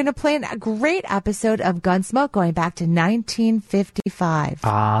 and we're going to play a great episode of Gunsmoke going back to 1955.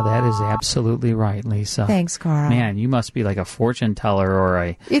 Ah, that is absolutely right, Lisa. Thanks, Carl. Man, you must be like a fortune teller or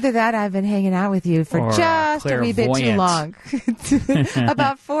a... Either that, I've been hanging out with you for just a wee bit too long.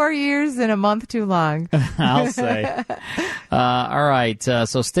 About 4 years and a month too long. I'll say. All right.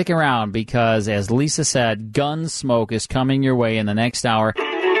 So stick around because, as Lisa said, Gunsmoke is coming your way in the next hour.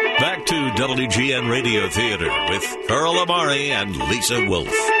 Back to WGN Radio Theater with Earl Amari and Lisa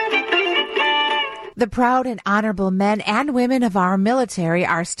Wolf. The proud and honorable men and women of our military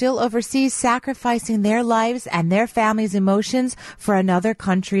are still overseas sacrificing their lives and their families' emotions for another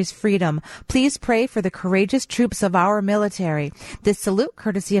country's freedom. Please pray for the courageous troops of our military. This salute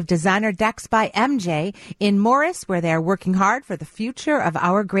courtesy of designer decks by MJ in Morris, where they are working hard for the future of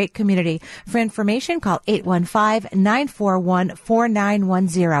our great community. For information, call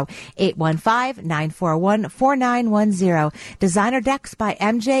 815-941-4910. 815-941-4910. Designer decks by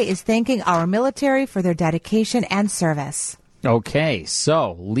MJ is thanking our military for their dedication and service. Okay,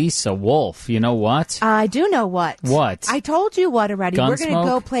 so Lisa Wolf, you know what? I do know what. What? I told you what already. Gunsmoke? We're going to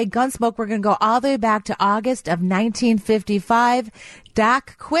go play Gunsmoke. We're going to go all the way back to August of 1955.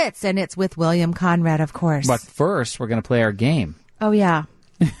 Doc Quits, and it's with William Conrad, of course. But first, we're going to play our game. Oh, yeah.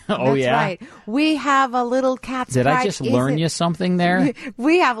 Oh, That's right. We have a little cat's Did pride. I just learn you something there?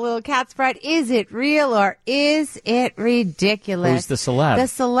 We have a little cat's pride. Is it real or is it ridiculous? Who's the celeb? The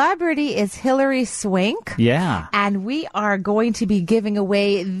celebrity is Hilary Swank. Yeah. And we are going to be giving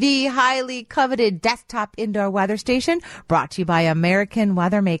away the highly coveted desktop indoor weather station brought to you by American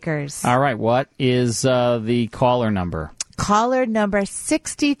Weather Makers. All right. What is the caller number? Caller number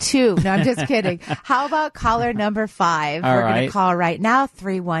 62. No, I'm just kidding. How about caller number 5? All We're going right. to call right now,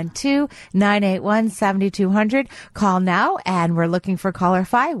 312-981-7200. Call now, and we're looking for caller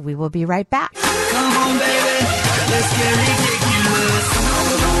 5. We will be right back. Come on, baby. Let's get ridiculous.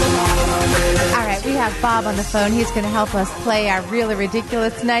 All right, we have Bob on the phone. He's going to help us play our Real or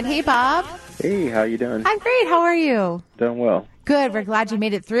Ridiculous tonight. Hey, Bob. Hey, how you doing? I'm great. How are you? Doing well. Good. We're glad you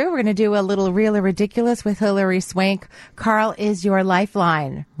made it through. We're going to do a little Real or Ridiculous with Hilary Swank. Carl is your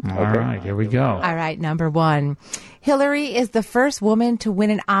lifeline. All right, here we go. All right, number 1. Hilary is the first woman to win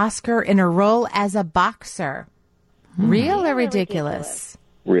an Oscar in a role as a boxer. Real or ridiculous?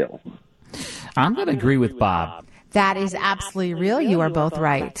 Real. I'm going to agree with Bob. That is absolutely real. You are both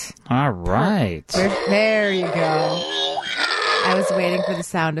right. All right. There you go. I was waiting for the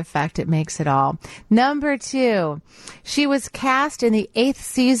sound effect. It makes it all. Number 2. She was cast in the 8th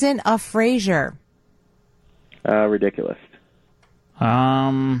season of Frasier. Ridiculous.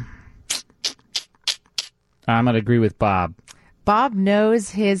 I'm going to agree with Bob. Bob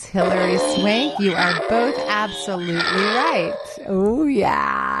knows his Hilary Swank. You are both absolutely right. Oh,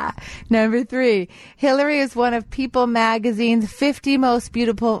 yeah. Number 3. Hilary is one of People magazine's 50 most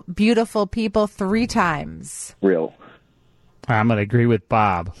beautiful people 3 times. Real. I'm going to agree with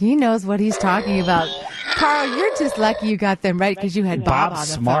Bob. He knows what he's talking about. Carl, you're just lucky you got them right because you had Bob Bob's on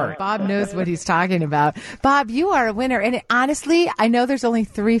the smart. phone. Bob knows what he's talking about. Bob, you are a winner. And honestly, I know there's only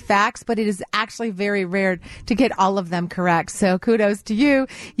 3 facts, but it is actually very rare to get all of them correct. So kudos to you.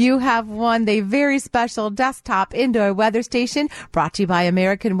 You have won the very special desktop indoor weather station brought to you by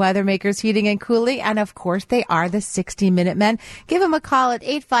American Weather Makers Heating and Cooling. And of course, they are the 60 Minute Men. Give them a call at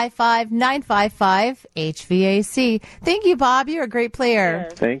 855-955-HVAC. Thank you, Bob. You're a great player.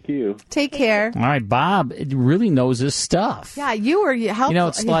 Thank you. Take care. All right, Bob really knows his stuff. Yeah, you were helpful. You know,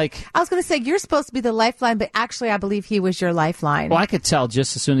 it's like... I was going to say, you're supposed to be the lifeline, but actually I believe he was your lifeline. Well, I could tell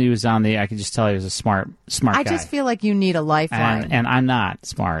just as soon as he was on I could just tell he was a smart guy. I just feel like you need a lifeline. And I'm not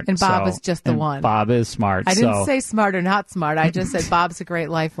smart. And Bob is just the one. Bob is smart. I didn't say smart or not smart. I just said Bob's a great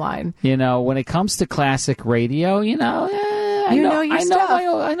lifeline. You know, when it comes to classic radio, I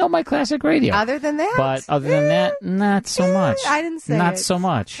know my classic radio. Other than that? But other than that, not so much. I didn't say it. Not so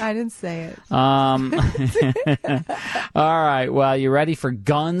much. I didn't say it. All right. Well, you ready for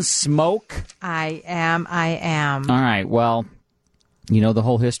Gunsmoke? I am. All right. Well, you know the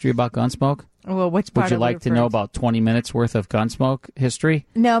whole history about Gunsmoke? Well, which part would you like to know about 20 minutes worth of Gunsmoke history?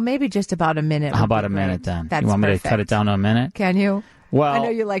 No, maybe just about a minute. How about a minute then? That's you want me perfect. to cut it down to a minute? Can you? Well, I know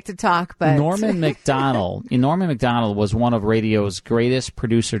you like to talk, but Norman Macdonald was one of radio's greatest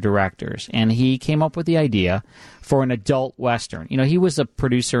producer-directors, and he came up with the idea for an adult Western. You know, he was a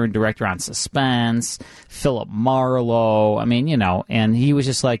producer and director on Suspense, Philip Marlowe, and he was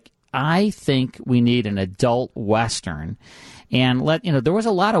just like, I think we need an adult Western. And there was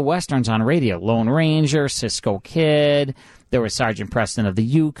a lot of Westerns on radio. Lone Ranger, Cisco Kid. There was Sergeant Preston of the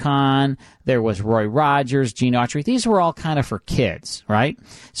Yukon. There was Roy Rogers, Gene Autry. These were all kind of for kids, right?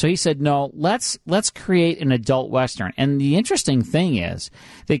 So he said, no, let's create an adult Western. And the interesting thing is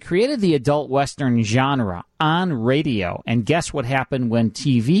they created the adult Western genre on radio. And guess what happened when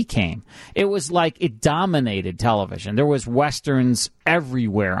TV came? It was like it dominated television. There was Westerns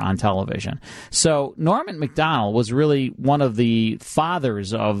everywhere on television. So Norman Macdonald was really one of the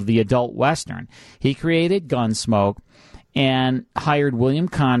fathers of the adult Western. He created Gunsmoke and hired William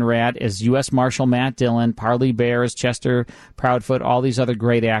Conrad as U.S. Marshal Matt Dillon, Parley Bear as Chester Proudfoot, all these other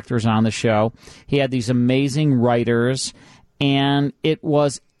great actors on the show. He had these amazing writers, and it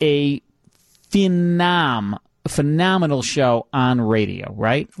was a phenomenal show on radio,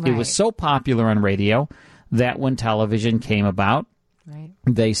 right? It was so popular on radio that when television came about,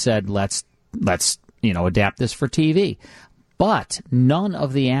 they said, let's adapt this for TV. But none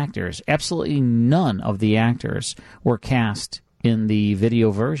of the actors, absolutely none of the actors, were cast in the video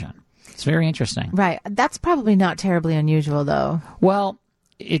version. It's very interesting. Right. That's probably not terribly unusual, though. Well,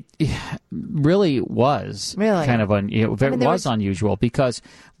 it really was kind of unusual because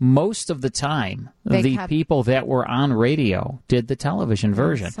most of the time people that were on radio did the television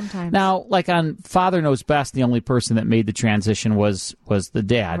version. Sometimes. Now, like on Father Knows Best, the only person that made the transition was the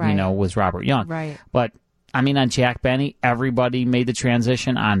dad, was Robert Young. Right. But I mean, on Jack Benny, everybody made the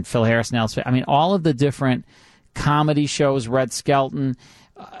transition. On Phil Harris and Alice, all of the different comedy shows, Red Skelton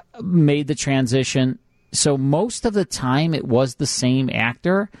made the transition. So most of the time, it was the same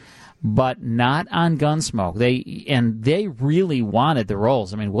actor, but not on Gunsmoke. They really wanted the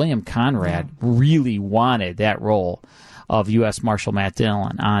roles. I mean, William Conrad really wanted that role of U.S. Marshal Matt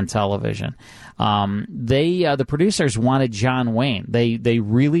Dillon on television. The producers wanted John Wayne. They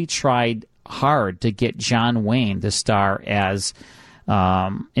really tried hard to get John Wayne to star as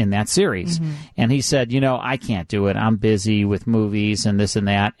in that series. Mm-hmm. And he said, I can't do it. I'm busy with movies and this and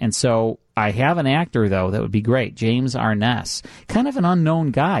that. And so I have an actor, though, that would be great, James Arness, kind of an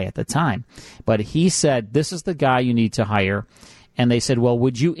unknown guy at the time. But he said, this is the guy you need to hire. And they said, well,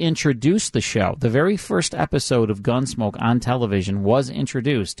 would you introduce the show? The very first episode of Gunsmoke on television was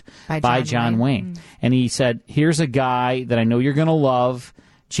introduced by John Wayne. And he said, here's a guy that I know you're going to love,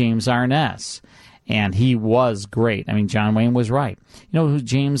 James Arness. And he was great. I mean, John Wayne was right. You know who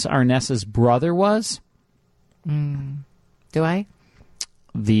James Arness's brother was? Do I?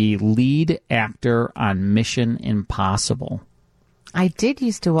 The lead actor on Mission Impossible. I did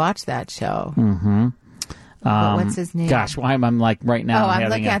used to watch that show. Mm-hmm. What's his name? Gosh, why am I like right now? I'm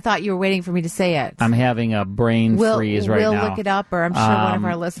looking. I thought you were waiting for me to say it. I'm having a brain freeze right now. We'll look it up, or I'm sure one of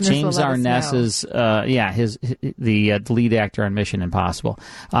our listeners James will let Arness us is, know. the lead actor on Mission Impossible.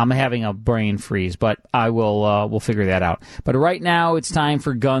 I'm having a brain freeze, but I will. We'll figure that out. But right now, it's time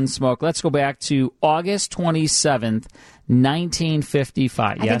for Gunsmoke. Let's go back to August 27th.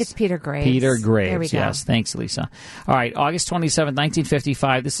 1955. I think it's Peter Graves. Peter Graves. There we go. Yes. Thanks, Lisa. All right. August 27th,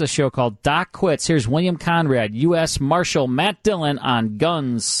 1955. This is a show called Doc Quits. Here's William Conrad, U.S. Marshal Matt Dillon on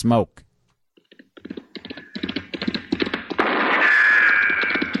Gunsmoke.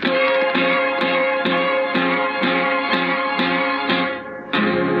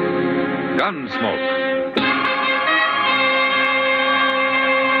 Gunsmoke.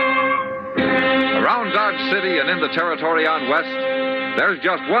 Around Dodge City and in the territory on West, there's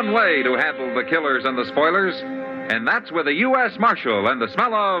just one way to handle the killers and the spoilers, and that's with a U.S. Marshal and the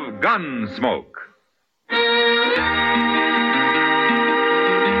smell of Gunsmoke.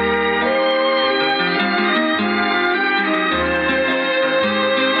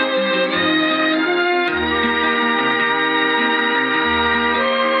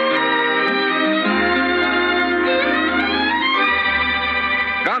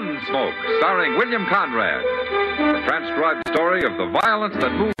 Gunsmoke, starring William Conrad. The transcribed story of the violence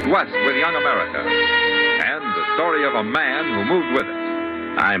that moved west with young America. And the story of a man who moved with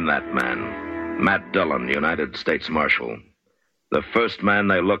it. I'm that man. Matt Dillon, United States Marshal. The first man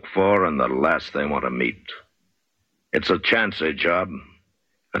they look for and the last they want to meet. It's a chancy job,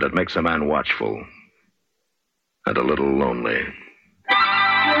 and it makes a man watchful. And a little lonely.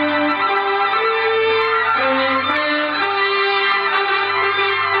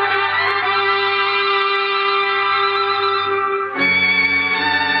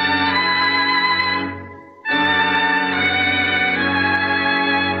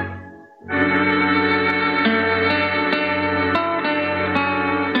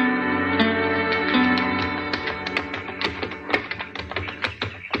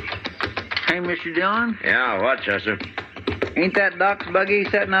 Mr. Dillon? Yeah, what, Chester? Ain't that Doc's buggy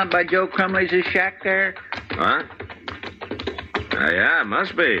sitting out by Joe Crumley's shack there? Huh? Yeah, it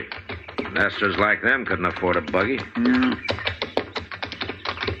must be. Nesters like them couldn't afford a buggy. No.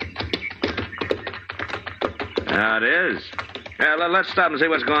 Now it is. Yeah, let's stop and see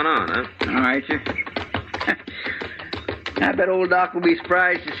what's going on, huh? All right, sir. I bet old Doc will be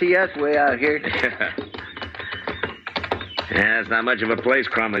surprised to see us way out here. Yeah, it's not much of a place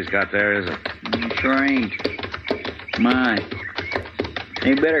Crumley's got there, is it? It sure ain't. My.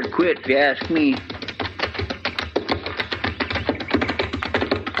 They better quit if you ask me.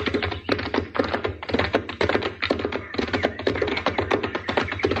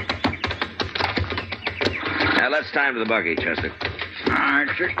 Now, let's time to the buggy, Chester. All right,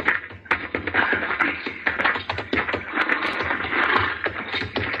 sir.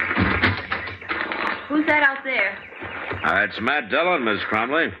 Who's that out there? It's Matt Dillon, Miss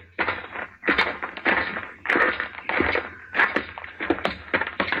Crumley.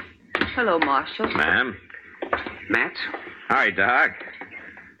 Hello, Marshal. Ma'am. Matt? Hi, Doc.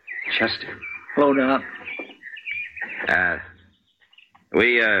 Chester. Hello, Doc.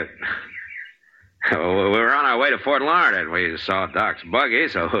 We were on our way to Fort Larned, and we saw Doc's buggy,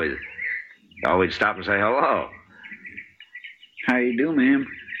 so we thought we'd stop and say hello. How you do, ma'am?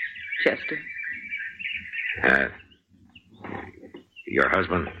 Chester. Your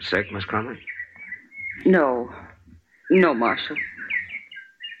husband sick, Miss Crumley? No. No, Marshal.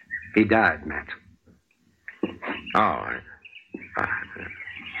 He died, Matt. Oh,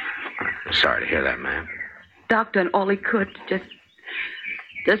 sorry to hear that, ma'am. Doc done all he could.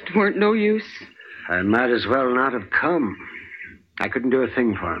 Just weren't no use. I might as well not have come. I couldn't do a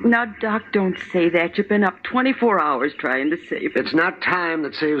thing for him. Now, Doc, don't say that. You've been up 24 hours trying to save him. It's not time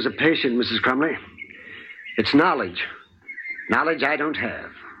that saves a patient, Mrs. Crumley. It's knowledge. Knowledge I don't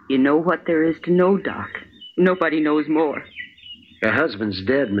have. You know what there is to know, Doc. Nobody knows more. Your husband's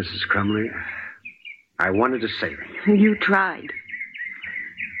dead, Mrs. Crumley. I wanted to save him. You tried.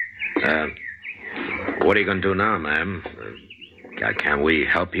 What are you going to do now, ma'am? Can we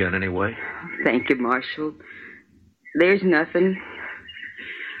help you in any way? Thank you, Marshal. There's nothing.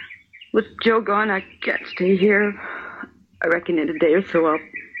 With Joe gone, I can't stay here. I reckon in a day or so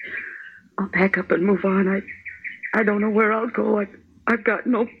I'll pack up and move on. I don't know where I'll go. I've got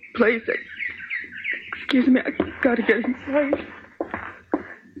no place. Excuse me, I've got to get inside.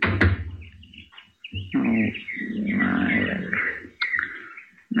 Oh, my.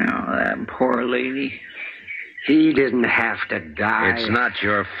 Now, that poor lady. He didn't have to die. It's not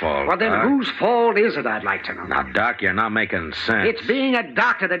your fault. Well, then Doc. whose fault is it, I'd like to know? Now, Doc, you're not making sense. It's being a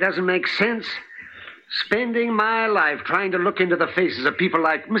doctor that doesn't make sense. Spending my life trying to look into the faces of people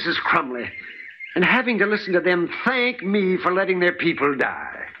like Mrs. Crumley and having to listen to them thank me for letting their people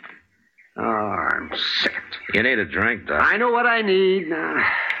die. Oh, I'm sick. You need a drink, Doc. I know what I need. Now,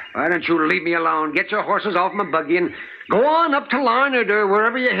 why don't you leave me alone? Get your horses off my buggy and go on up to Larned or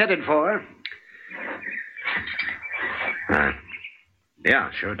wherever you're headed for.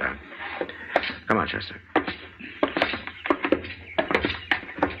 Yeah, sure, Doc. Come on, Chester.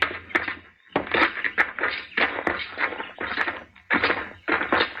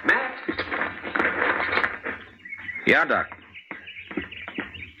 Matt? Yeah, Doc.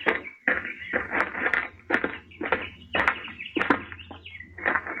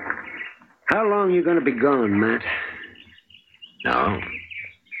 How long are you going to be gone, Matt? No.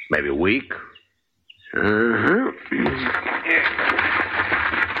 Maybe a week. Uh-huh.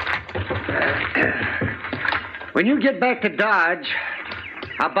 When you get back to Dodge,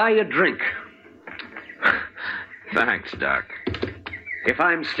 I'll buy you a drink. Thanks, Doc. If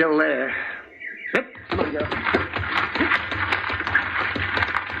I'm still there. Yep, come on, girl.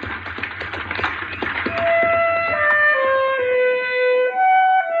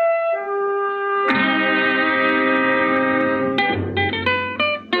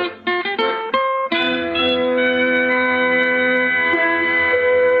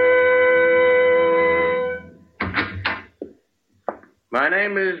 My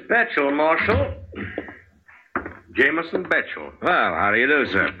name is Betchel, Marshal. Jameson Betchel. Well, how do you do,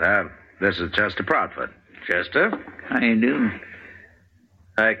 sir? This is Chester Proudfoot. Chester? How you do?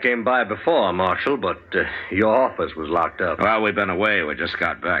 I came by before, Marshal, but your office was locked up. Well, we've been away. We just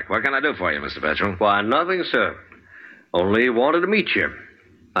got back. What can I do for you, Mr. Betchel? Why, nothing, sir. Only wanted to meet you.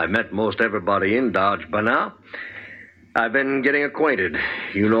 I met most everybody in Dodge by now. I've been getting acquainted.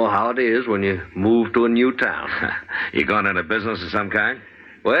 You know how it is when you move to a new town. You going into business of some kind?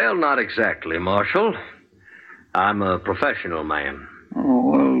 Well, not exactly, Marshal. I'm a professional man.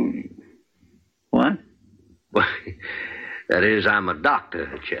 Oh, well... What? Well, that is, I'm a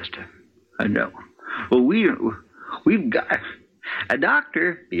doctor, Chester. I know. Well, we've got a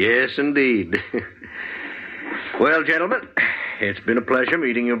doctor. Yes, indeed. Well, gentlemen, it's been a pleasure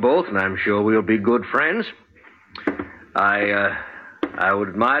meeting you both, and I'm sure we'll be good friends. I would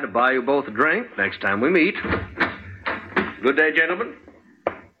admire to buy you both a drink next time we meet. Good day, gentlemen.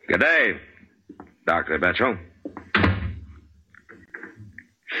 Good day, Dr. Betchel.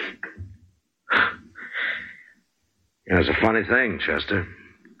 It's a funny thing, Chester.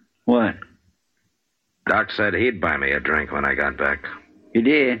 What? Doc said he'd buy me a drink when I got back. You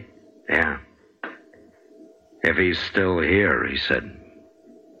did? Yeah. If he's still here, he said.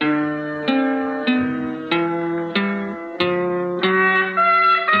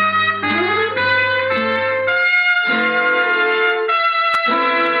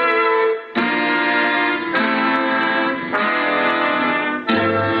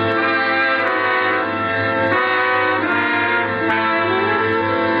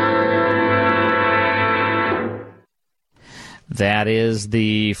 That is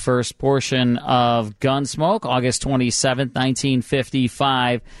the first portion of Gunsmoke, August 27th,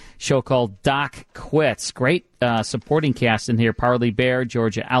 1955, show called Doc Quits. Great supporting cast in here. Parley Bear,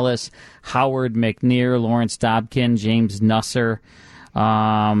 Georgia Ellis, Howard McNear, Lawrence Dobkin, James Nusser,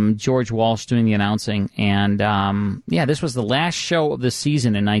 George Walsh doing the announcing. And, this was the last show of the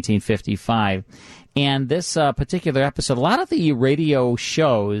season in 1955. And this particular episode, a lot of the radio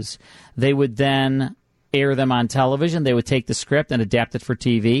shows, they would then air them on television. They would take the script and adapt it for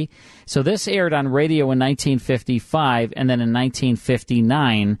TV. So this aired on radio in 1955, and then in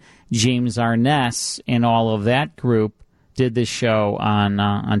 1959, James Arness and all of that group did this show on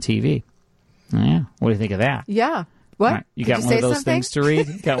TV. Yeah, what do you think of that? Yeah. What? Right. You got one of those things to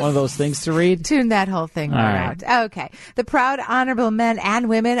read? Got one of those things to read? Tune that whole thing right out. Okay. The proud, honorable men and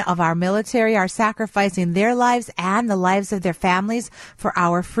women of our military are sacrificing their lives and the lives of their families for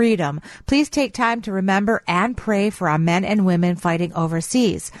our freedom. Please take time to remember and pray for our men and women fighting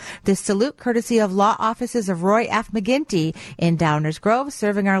overseas. This salute courtesy of law offices of Roy F. McGinty in Downers Grove,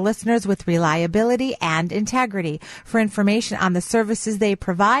 serving our listeners with reliability and integrity. For information on the services they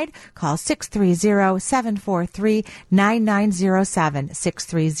provide, call 630-743-9907,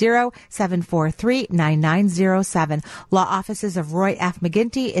 630-743-9907. Law offices of Roy F.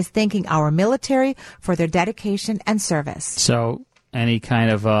 McGinty is thanking our military for their dedication and service. So, any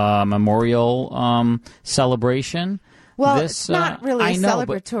kind of memorial celebration? Well, it's not really a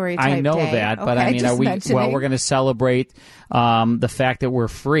celebratory type I know day. that, but Okay, I mean, we're going to celebrate the fact that we're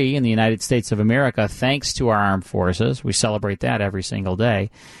free in the United States of America thanks to our armed forces. We celebrate that every single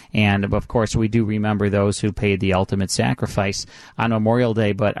day. And, of course, we do remember those who paid the ultimate sacrifice on Memorial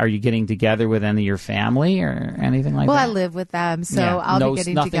Day. But are you getting together with any of your family or anything like that? Well, I live with them, so I'll be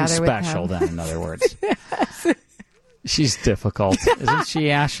getting together with them. Nothing special then, in other words. She's difficult. Isn't she,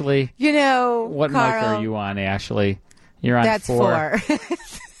 Ashley? You know, what Carl, mic are you on, Ashley? You're on that's 4.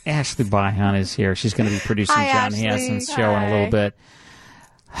 Ashley Byhan is here. She's going to be producing John Hanson's show in a little bit.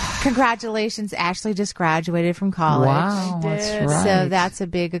 Congratulations, Ashley just graduated from college. Wow, that's right. So that's a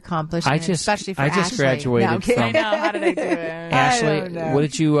big accomplishment, especially for Ashley. I just graduated from. I know. How did I do it? Ashley, what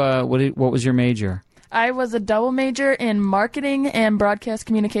did you? What was your major? I was a double major in marketing and broadcast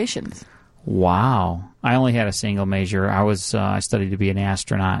communications. Wow, I only had a single major. I studied to be an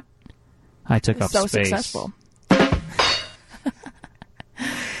astronaut. I took up space. Successful.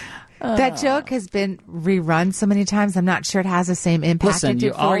 That joke has been rerun so many times, I'm not sure it has the same impact it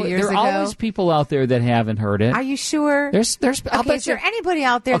did 4 years ago. There are always people out there that haven't heard it. Are you sure? There's. Okay, is there anybody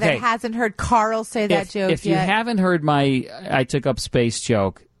out there that hasn't heard Carl say that joke if you haven't heard my I took up space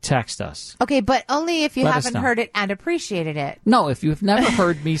joke, text us. Okay, but only if you Let haven't heard it and appreciated it. No, if you've never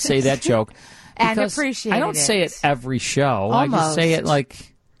heard me say that joke. And appreciated it. I don't say it every show. Almost. I just say it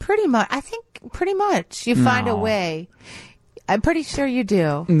like... Pretty much. I think pretty much. You find a way. I'm pretty sure you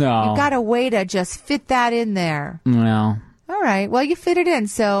do. No. You've got a way to just fit that in there. No. All right. Well, you fit it in,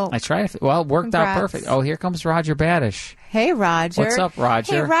 so... I try to... Well, it worked out perfect. Oh, here comes Roger Badish. Hey, Roger. What's up,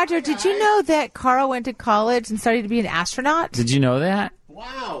 Roger? Hey, Roger, did you know that Carl went to college and started to be an astronaut? Did you know that?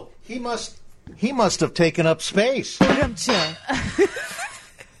 Wow. He must have taken up space.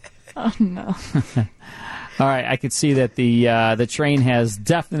 Oh, no. All right, I could see that the train has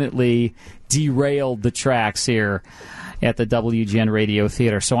definitely derailed the tracks here at the WGN Radio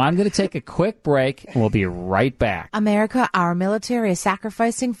Theater. So I'm going to take a quick break, and we'll be right back. America, our military is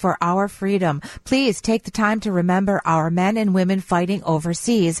sacrificing for our freedom. Please take the time to remember our men and women fighting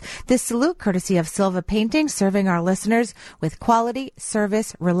overseas. This salute courtesy of Silva Painting, serving our listeners with quality,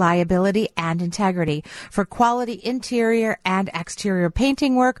 service, reliability, and integrity. For quality interior and exterior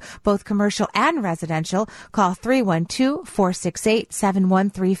painting work, both commercial and residential, call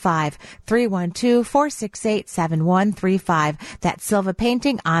 312-468-7135. 312-468-7135. That's Silva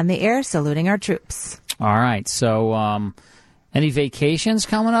Painting on the air, saluting our troops. All right. So Any vacations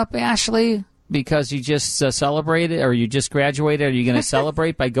coming up, Ashley? Because you just celebrated, or you just graduated. Are you going to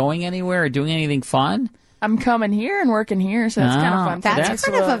celebrate by going anywhere or doing anything fun? I'm coming here and working here, so it's kind of fun. That's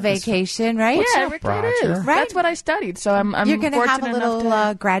kind of a vacation, right? Yeah, it is. Right? That's what I studied, so I'm You're going to have a fortunate enough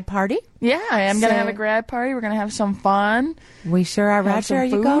little grad party? Yeah, I am going So- to have a grad party. We're going to have some fun. We sure are. Have Roger, some are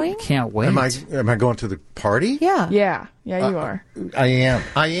you food. going? Can't wait. Am I going to the party? Yeah. Yeah, you are. I am.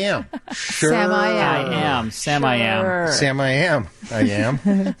 Sure. Sam, I am. I am. Sam, I am. Sam, I am. I am.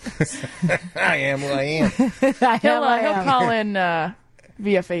 I am who I am. He'll call in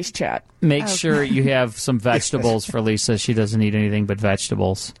via face chat. Make sure you have some vegetables for Lisa. She doesn't eat anything but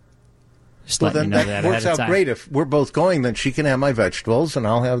vegetables. Just let Well, me then know that that works ahead of out time. great. If we're both going, then she can have my vegetables, and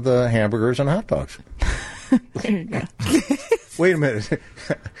I'll have the hamburgers and hot dogs. There you go. Wait a minute.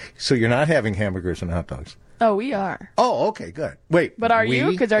 So you're not having hamburgers and hot dogs? Oh, we are. Oh, okay, good. Wait, But are you?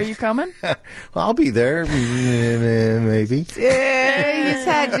 we? Because are you coming? Well, I'll be there, maybe. He's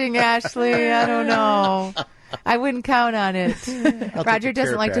hedging, Ashley. I don't know. I wouldn't count on it. Roger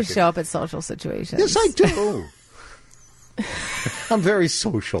doesn't like to show up at social situations. Yes, I do. I'm very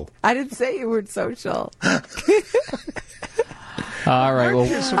social. I didn't say you were social. All right. Well,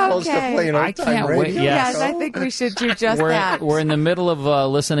 You're supposed to play an I old-time can't wait. radio Yes. Yes, I think we should do just we're, that. We're in the middle of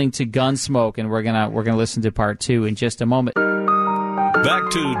listening to Gunsmoke, and we're gonna listen to part 2 in just a moment. Back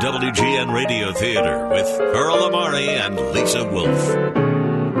to WGN Radio Theater with Earl Amari and Lisa Wolf.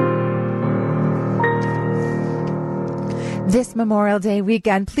 This Memorial Day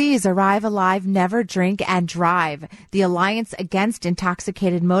weekend, please arrive alive, never drink and drive. The Alliance Against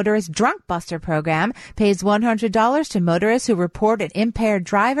Intoxicated Motorists Drunk Buster program pays $100 to motorists who report an impaired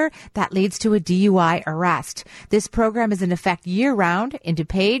driver that leads to a DUI arrest. This program is in effect year-round in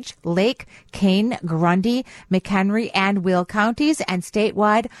DuPage, Lake, Kane, Grundy, McHenry, and Will counties, and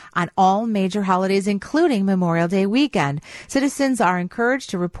statewide on all major holidays, including Memorial Day weekend. Citizens are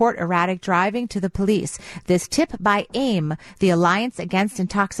encouraged to report erratic driving to the police. This tip by AIM, the Alliance Against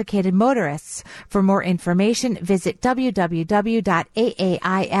Intoxicated Motorists. For more information, visit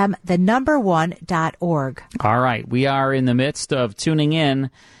www.aaim1.org. All right. We are in the midst of tuning in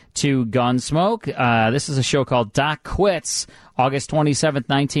to Gunsmoke. This is a show called Doc Quits, August 27th,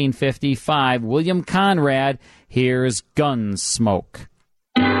 1955. William Conrad. Here's Gunsmoke.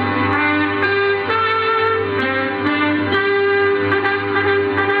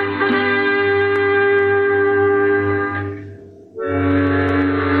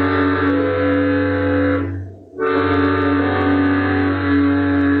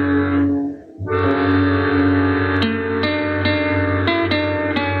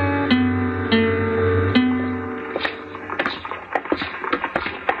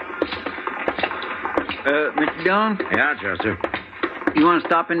 Mr. Dillon? Yeah, Chester. You want to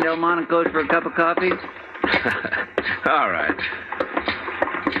stop in Delmonico's for a cup of coffee? All right.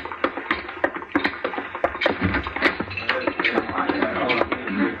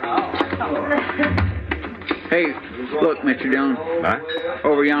 Hey, look, Mr. Dillon. What?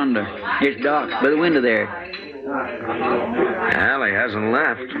 Over yonder. It's Doc, by the window there. Well, he hasn't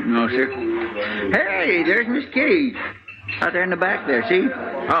left. No, sir. Hey, there's Miss Kitty. Out there in the back there, see?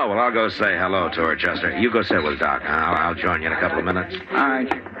 Oh, well, I'll go say hello to her, Chester. You go sit with Doc. I'll join you in a couple of minutes. All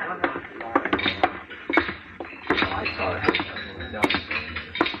right.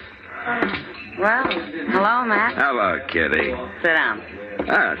 Well, hello, Matt. Hello, Kitty. Sit down.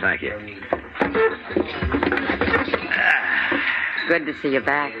 Oh, thank you. Good to see you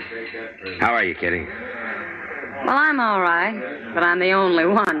back. How are you, Kitty? Well, I'm all right, but I'm the only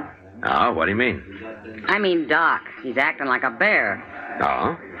one. Oh, what do you mean? I mean Doc. He's acting like a bear.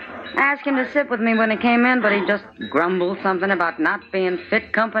 Oh? I asked him to sit with me when he came in, but he just grumbled something about not being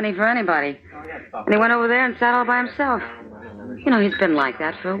fit company for anybody. And he went over there and sat all by himself. You know, he's been like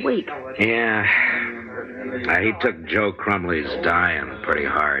that for a week. Yeah. He took Joe Crumley's dying pretty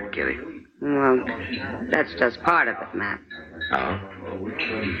hard, Kitty. Well, that's just part of it, Matt. Oh?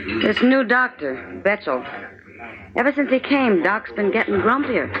 This new doctor, Betchel. Ever since he came, Doc's been getting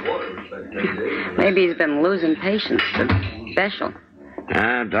grumpier. Maybe he's been losing patience to Betchel.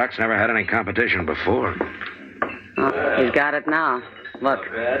 Doc's never had any competition before. Oh, he's got it now. Look.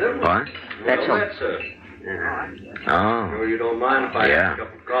 What? Betchel. Oh. Sure you don't mind if I have a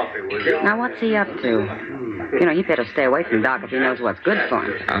cup of coffee, will you? Now, what's he up to? You know, he better stay away from Doc if he knows what's good for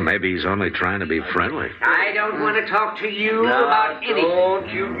him. Well, maybe he's only trying to be friendly. I don't want to talk to you about anything. Don't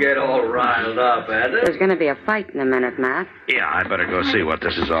you get all riled up, Ada. There's going to be a fight in a minute, Matt. Yeah, I better go see what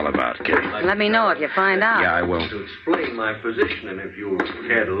this is all about, Kitty. Let me know if you find out. Yeah, I will. To explain my position, and if you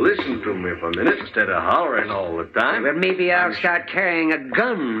care to listen to me for a minute instead of hollering all the time. Well, maybe I'll start carrying a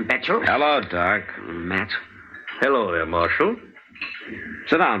gun, Betchel. Hello, Doc. Matt, Hello there, Marshal.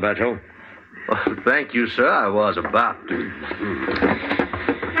 Sit down, Betchel. Well, thank you, sir. I was about to.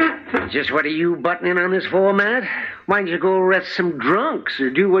 Just what are you buttoning on this for, Matt? Why don't you go arrest some drunks or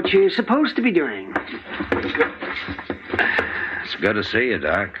do what you're supposed to be doing? It's good to see you,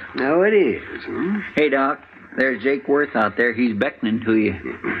 Doc. No, it is. Hey, Doc. There's Jake Worth out there. He's beckoning to you.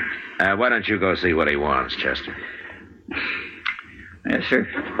 Why don't you go see what he wants, Chester? Yes, sir.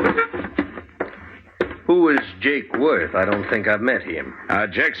 Who is Jake Worth? I don't think I've met him.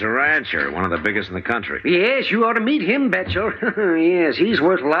 Jake's a rancher, one of the biggest in the country. Yes, you ought to meet him, Betchel. Yes, he's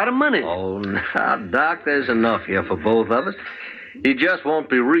worth a lot of money. Oh, now, Doc, there's enough here for both of us. He just won't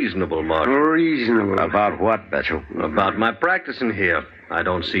be reasonable, Marshal. Reasonable? About what, Betchel? About my practicing here. I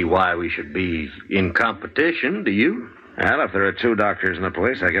don't see why we should be in competition, do you? Well, if there are 2 doctors in the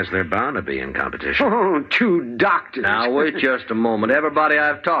place, I guess they're bound to be in competition. Oh, 2 doctors. Now, wait just a moment. Everybody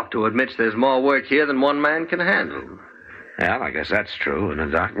I've talked to admits there's more work here than one man can handle. Well, I guess that's true, isn't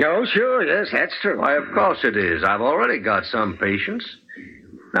it, Doc? Oh, sure, yes, that's true. Why, of course it is. I've already got some patients.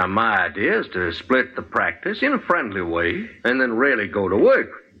 Now, my idea is to split the practice in a friendly way and then really go to work.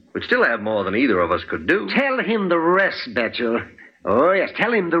 We'd still have more than either of us could do. Tell him the rest, Betchel. Oh, yes,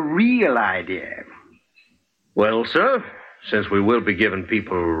 tell him the real idea. Well, sir, since we will be giving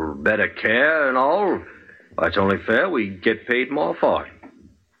people better care and all, it's only fair we get paid more for it.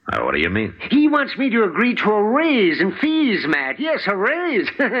 What do you mean? He wants me to agree to a raise in fees, Matt. Yes, a raise.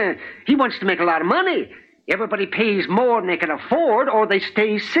 He wants to make a lot of money. Everybody pays more than they can afford, or they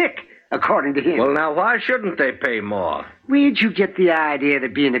stay sick, according to him. Well, now, why shouldn't they pay more? Where'd you get the idea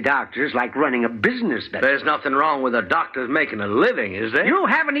that being a doctor is like running a business, Betchel? There's nothing wrong with a doctor making a living, is there? You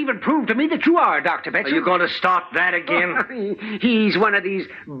haven't even proved to me that you are a doctor, Betchel. Are you going to start that again? He's one of these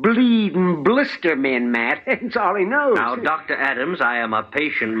bleeding blister men, Matt. That's all he knows. Now, Dr. Adams, I am a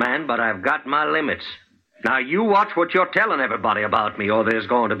patient man, but I've got my limits. Now, you watch what you're telling everybody about me, or there's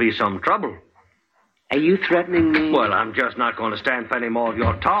going to be some trouble. Are you threatening me? Well, I'm just not going to stand for any more of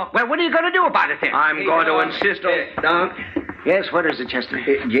your talk. Well, what are you going to do about it, then? I'm going to insist on... Doc? Yes, what is it, Chester?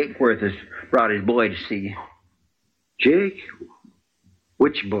 Jake Worth has brought his boy to see you. Jake?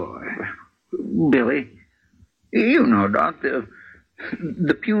 Which boy? Billy. You know, Doc,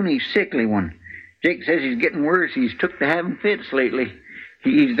 the puny, sickly one. Jake says he's getting worse. He's took to having fits lately.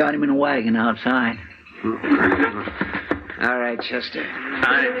 He's got him in a wagon outside. All right, Chester.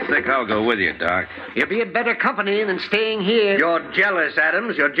 I think I'll go with you, Doc. You'll be in better company than staying here. You're jealous,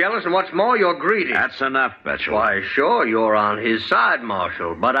 Adams. You're jealous, and what's more, you're greedy. That's enough, Betchel. Why, sure, you're on his side,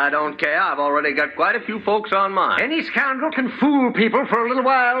 Marshal, but I don't care. I've already got quite a few folks on mine. Any scoundrel can fool people for a little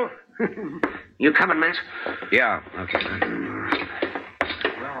while. You coming, Matt? Yeah, okay.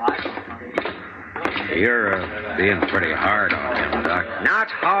 You're being pretty hard on him, Doc.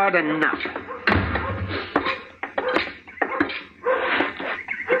 Not hard enough.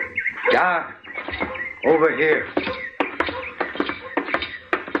 Doc, over here.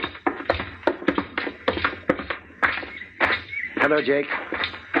 Hello, Jake.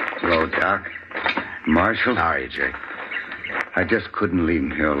 Hello, Doc. Marshal? How are you, Jake? I just couldn't leave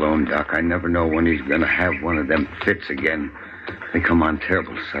him here alone, Doc. I never know when he's going to have one of them fits again. They come on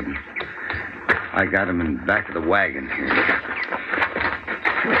terrible sudden. I got him in the back of the wagon here.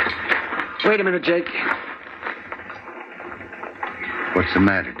 Wait a minute, Jake. What's the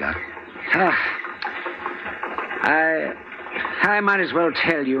matter, Doc? I might as well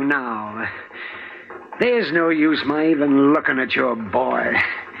tell you now. There's no use my even looking at your boy.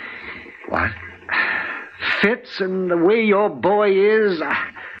 What? Fits and the way your boy is,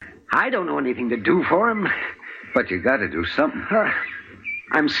 I don't know anything to do for him. But you got to do something.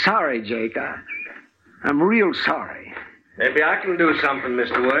 I'm sorry, Jake. I'm real sorry. Maybe I can do something,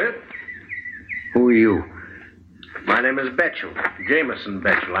 Mr. Worth. Who are you? My name is Betchel. Jameson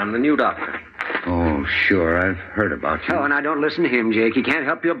Betchel. I'm the new doctor. Oh, sure. I've heard about you. Oh, and I don't listen to him, Jake. He can't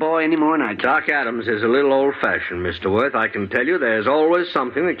help your boy any more than I can. Doc Adams is a little old-fashioned, Mr. Worth. I can tell you there's always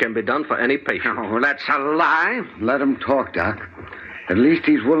something that can be done for any patient. Oh, that's a lie. Let him talk, Doc. At least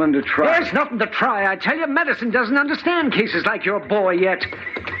he's willing to try. There's nothing to try. I tell you, medicine doesn't understand cases like your boy yet.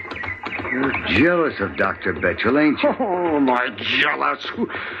 You're jealous of Dr. Betchel, ain't you? Oh, my jealous.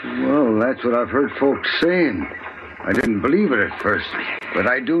 Well, that's what I've heard folks saying. I didn't believe it at first, but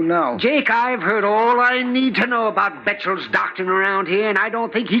I do now. Jake, I've heard all I need to know about Betchel's doctoring around here, and I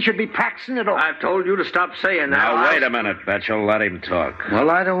don't think he should be practicing at all. I've told you to stop saying that. Now, wait a minute, Betchel. Let him talk.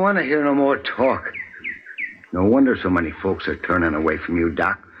 Well, I don't want to hear no more talk. No wonder so many folks are turning away from you,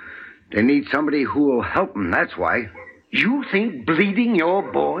 Doc. They need somebody who will help them, that's why. You think bleeding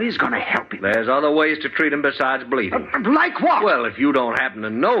your boy is going to help him? There's other ways to treat him besides bleeding. Like what? Well, if you don't happen to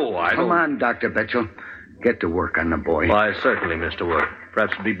know, I don't... Come on, Dr. Betchel. Get to work on the boy. Why, certainly, Mr. Work.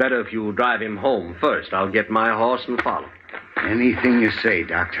 Perhaps it'd be better if you drive him home first. I'll get my horse and follow. Anything you say,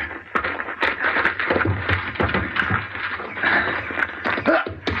 Doctor.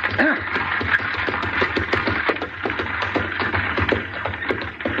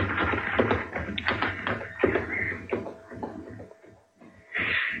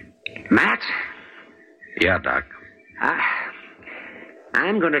 Matt? Yeah, Doc.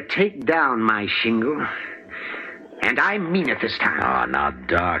 I'm going to take down my shingle. And I mean it this time. Oh, now,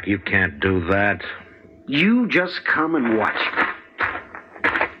 Doc, you can't do that. You just come and watch.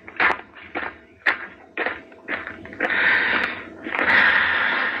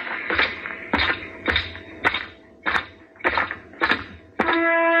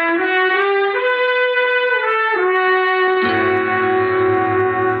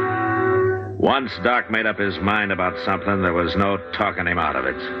 Once Doc made up his mind about something, there was no talking him out of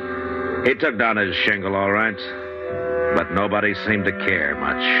it. He took down his shingle, all right, but nobody seemed to care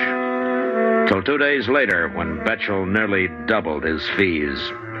much. Till 2 days later, when Betchel nearly doubled his fees.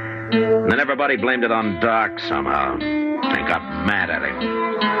 And then everybody blamed it on Doc somehow and got mad at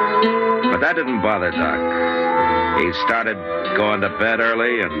him. But that didn't bother Doc. He started going to bed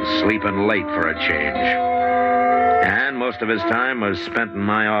early and sleeping late for a change. And most of his time was spent in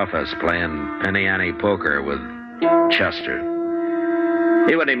my office playing penny ante poker with Chester.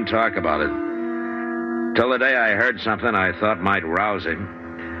 He wouldn't even talk about it. Till the day I heard something I thought might rouse him.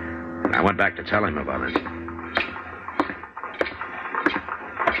 I went back to tell him about it.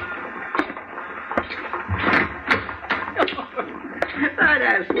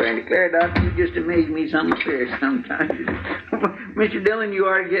 I swear and declare, Doctor, you just amaze me some affairs sometimes. Mr. Dillon, you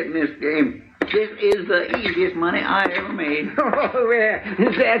are getting this game. This is the easiest money I ever made. Oh, well,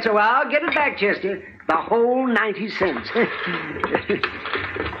 that's so I'll get it back, Chester. The whole 90 cents.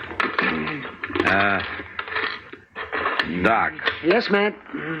 Doc. Yes, Matt?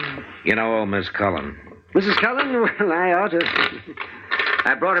 You know old Miss Cullen? Mrs. Cullen? Well, I ought to.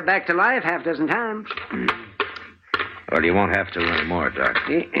 I brought her back to life half a dozen times. Well, you won't have to anymore, Doc.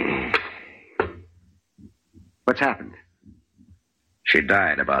 What's happened? She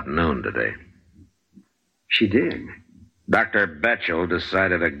died about noon today. She did? Dr. Betchel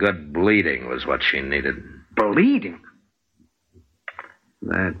decided a good bleeding was what she needed. Bleeding?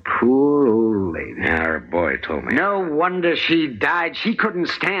 That poor old lady. Yeah, her boy told me. No wonder she died. She couldn't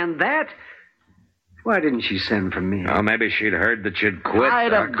stand that. Why didn't she send for me? Well, maybe she'd heard that you'd quit, I'd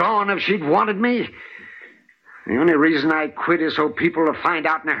Doc. have gone if she'd wanted me. The only reason I quit is so people will find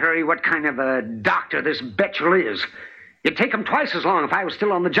out in a hurry what kind of a doctor this Betchel is. It'd take him twice as long if I was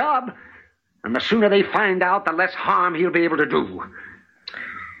still on the job. And the sooner they find out, the less harm he'll be able to do.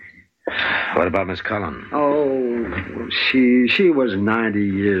 What about Miss Cullen? Oh, she was 90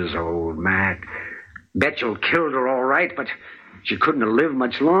 years old, Matt. Betchel killed her all right, but she couldn't have lived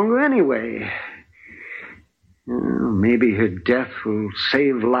much longer anyway. Well, maybe her death will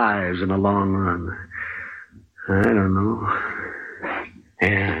save lives in the long run. I don't know.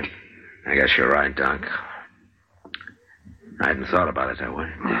 Yeah, I guess you're right, Doc. I hadn't thought about it that way.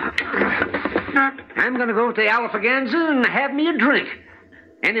 I'm going to go to the Alfaganza and have me a drink.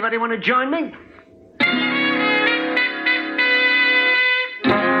 Anybody want to join me?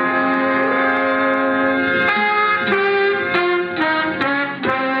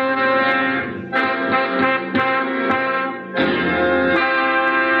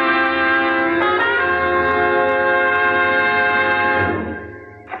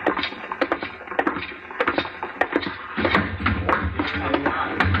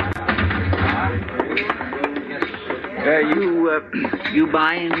 You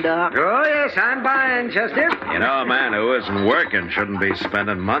buying, Doc? Oh, yes, I'm buying, Chester. You know, a man who isn't working shouldn't be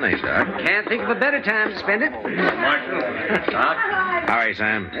spending money, Doc. Can't think of a better time to spend it. Marshal. Doc? How are you,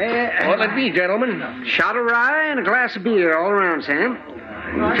 Sam? What'll it be, gentlemen? Shot of rye and a glass of beer all around, Sam.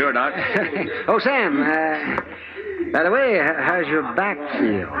 Sure, Doc. Oh, Sam, by the way, how's your back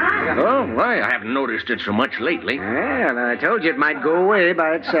feel? Oh, why, I haven't noticed it so much lately. Well, I told you it might go away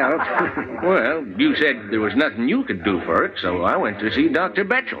by itself. Well, you said there was nothing you could do for it, so I went to see Dr.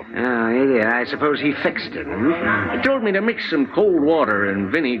 Betchel. Oh, yeah, I suppose he fixed it, He told me to mix some cold water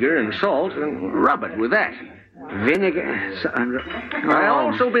and vinegar and salt and rub it with that. Vinegar? I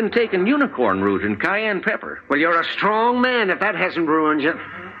also been taking unicorn root and cayenne pepper. Well, you're a strong man if that hasn't ruined you.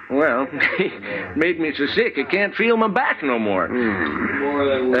 Well, it made me so sick I can't feel my back no more.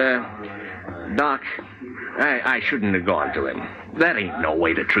 Doc, I shouldn't have gone to him. That ain't no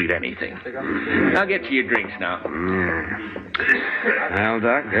way to treat anything. I'll get you your drinks now. Well,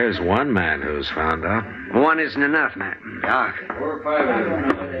 Doc, there's one man who's found out. One isn't enough, Matt. Doc.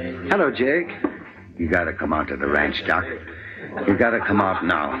 Hello, Jake. You gotta come out to the ranch, Doc. You gotta come out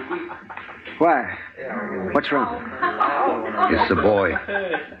now. Why? What's wrong? It's the boy,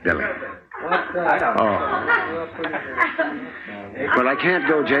 Billy. Oh. Well, I can't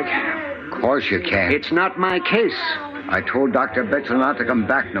go, Jake. Of course you can. It's not my case. I told Dr. Betzel not to come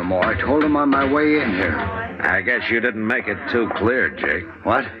back no more. I told him on my way in here. I guess you didn't make it too clear, Jake.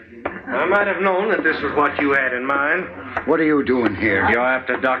 What? I might have known that this was what you had in mind. What are you doing here? You're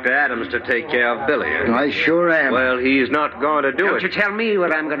after Dr. Adams to take care of Billy. I sure am. Well, he's not going to do Don't it. you tell me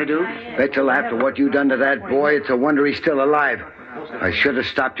what I'm going to do. Betzel, after what you done to that boy, it's a wonder he's still alive. I should have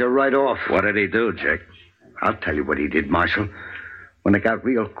stopped you right off. What did he do, Jake? I'll tell you what he did, Marshal. When it got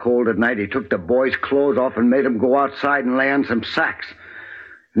real cold at night, he took the boy's clothes off and made him go outside and lay on some sacks.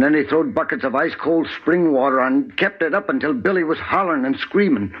 And then he throwed buckets of ice-cold spring water on and kept it up until Billy was hollering and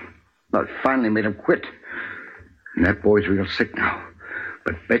screaming. Well, it finally made him quit. And that boy's real sick now.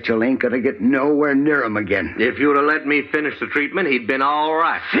 But Betzel ain't gonna get nowhere near him again. If you'd have let me finish the treatment, he'd been all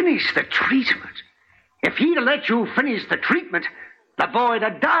right. Finish the treatment? If he'd have let you finish the treatment, the boy'd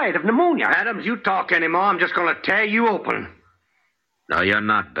have died of pneumonia. Adams, you talk anymore, I'm just going to tear you open. No, you're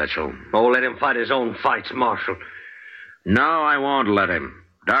not, Betzel. Oh, let him fight his own fights, Marshal. No, I won't let him.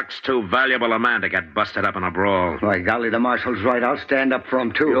 Doc's too valuable a man to get busted up in a brawl. By golly, the Marshal's right. I'll stand up for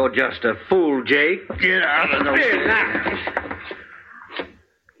him, too. You're just a fool, Jake. Get out of the way.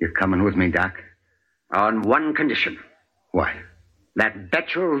 You're coming with me, Doc? On one condition. What? That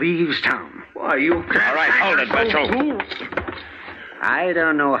Betzel leaves town. Why, you... All right, hold it, Betzel. I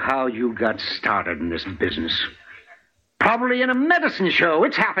don't know how you got started in this business. Probably in a medicine show.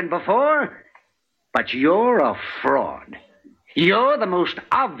 It's happened before. But you're a fraud. You're the most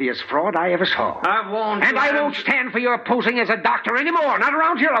obvious fraud I ever saw. I won't... And I won't stand for your posing as a doctor anymore. Not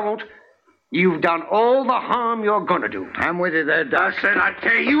around here, I won't. You've done all the harm you're going to do. I'm with you there, Doc. I said I'd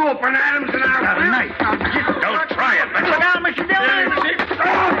tear you open, Adams, and I'll... Got a knife. Don't try it, Betzel. Down, Mr. Dillon.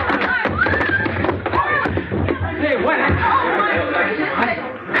 Hey, what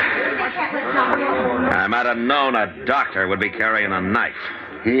I might have known a doctor would be carrying a knife.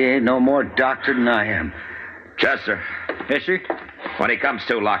 He ain't no more doctor than I am. Chester. Yes, sir? When he comes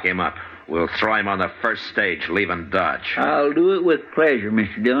to, lock him up. We'll throw him on the first stage, leaving Dodge. I'll do it with pleasure,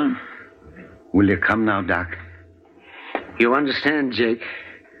 Mr. Dillon. Will you come now, Doc? You understand, Jake?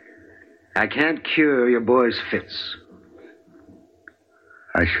 I can't cure your boy's fits.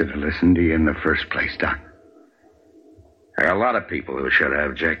 I should have listened to you in the first place, Doc. There are a lot of people who should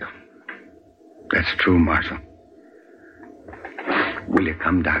have, Jake. That's true, Marshal. Will you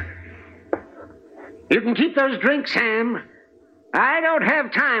come, Doc? You can keep those drinks, Sam. I don't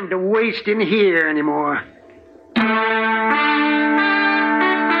have time to waste in here anymore.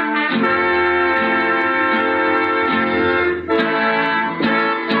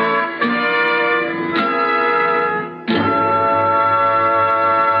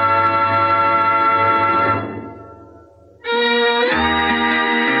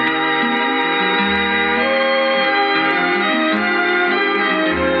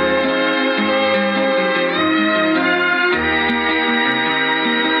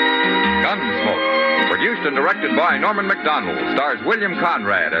 Directed by Norman McDonald, stars William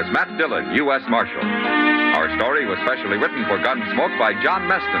Conrad as Matt Dillon, U.S. Marshal. Our story was specially written for Gunsmoke by John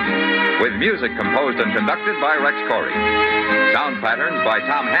Meston, with music composed and conducted by Rex Corey. Sound patterns by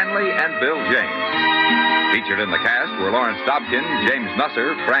Tom Hanley and Bill James. Featured in the cast were Lawrence Dobkin, James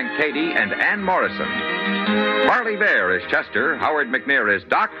Nusser, Frank Cady, and Ann Morrison. Harley Bear is Chester, Howard McNear is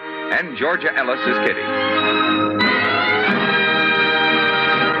Doc, and Georgia Ellis is Kitty.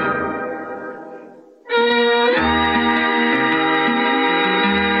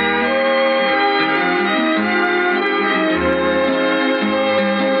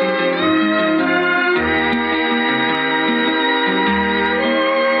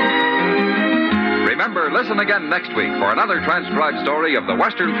 Listen again next week for another transcribed story of the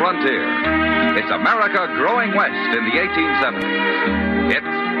Western frontier. It's America growing west in the 1870s. It's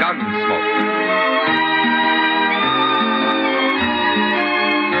Gunsmoke.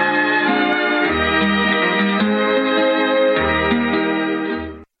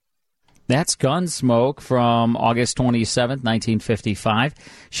 That's Gunsmoke from August 27th, 1955.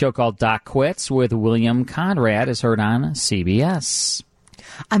 Show called Doc Quits with William Conrad is heard on CBS.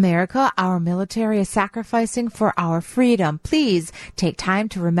 America, our military is sacrificing for our freedom. Please take time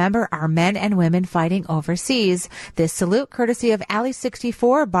to remember our men and women fighting overseas. This salute courtesy of Alley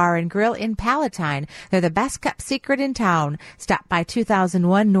 64 Bar and Grill in Palatine. They're the best kept secret in town. Stop by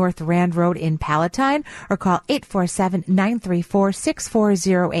 2001 North Rand Road in Palatine or call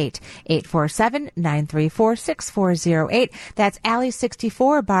 847-934-6408. 847-934-6408. That's Alley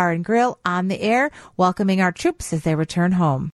 64 Bar and Grill on the air, welcoming our troops as they return home.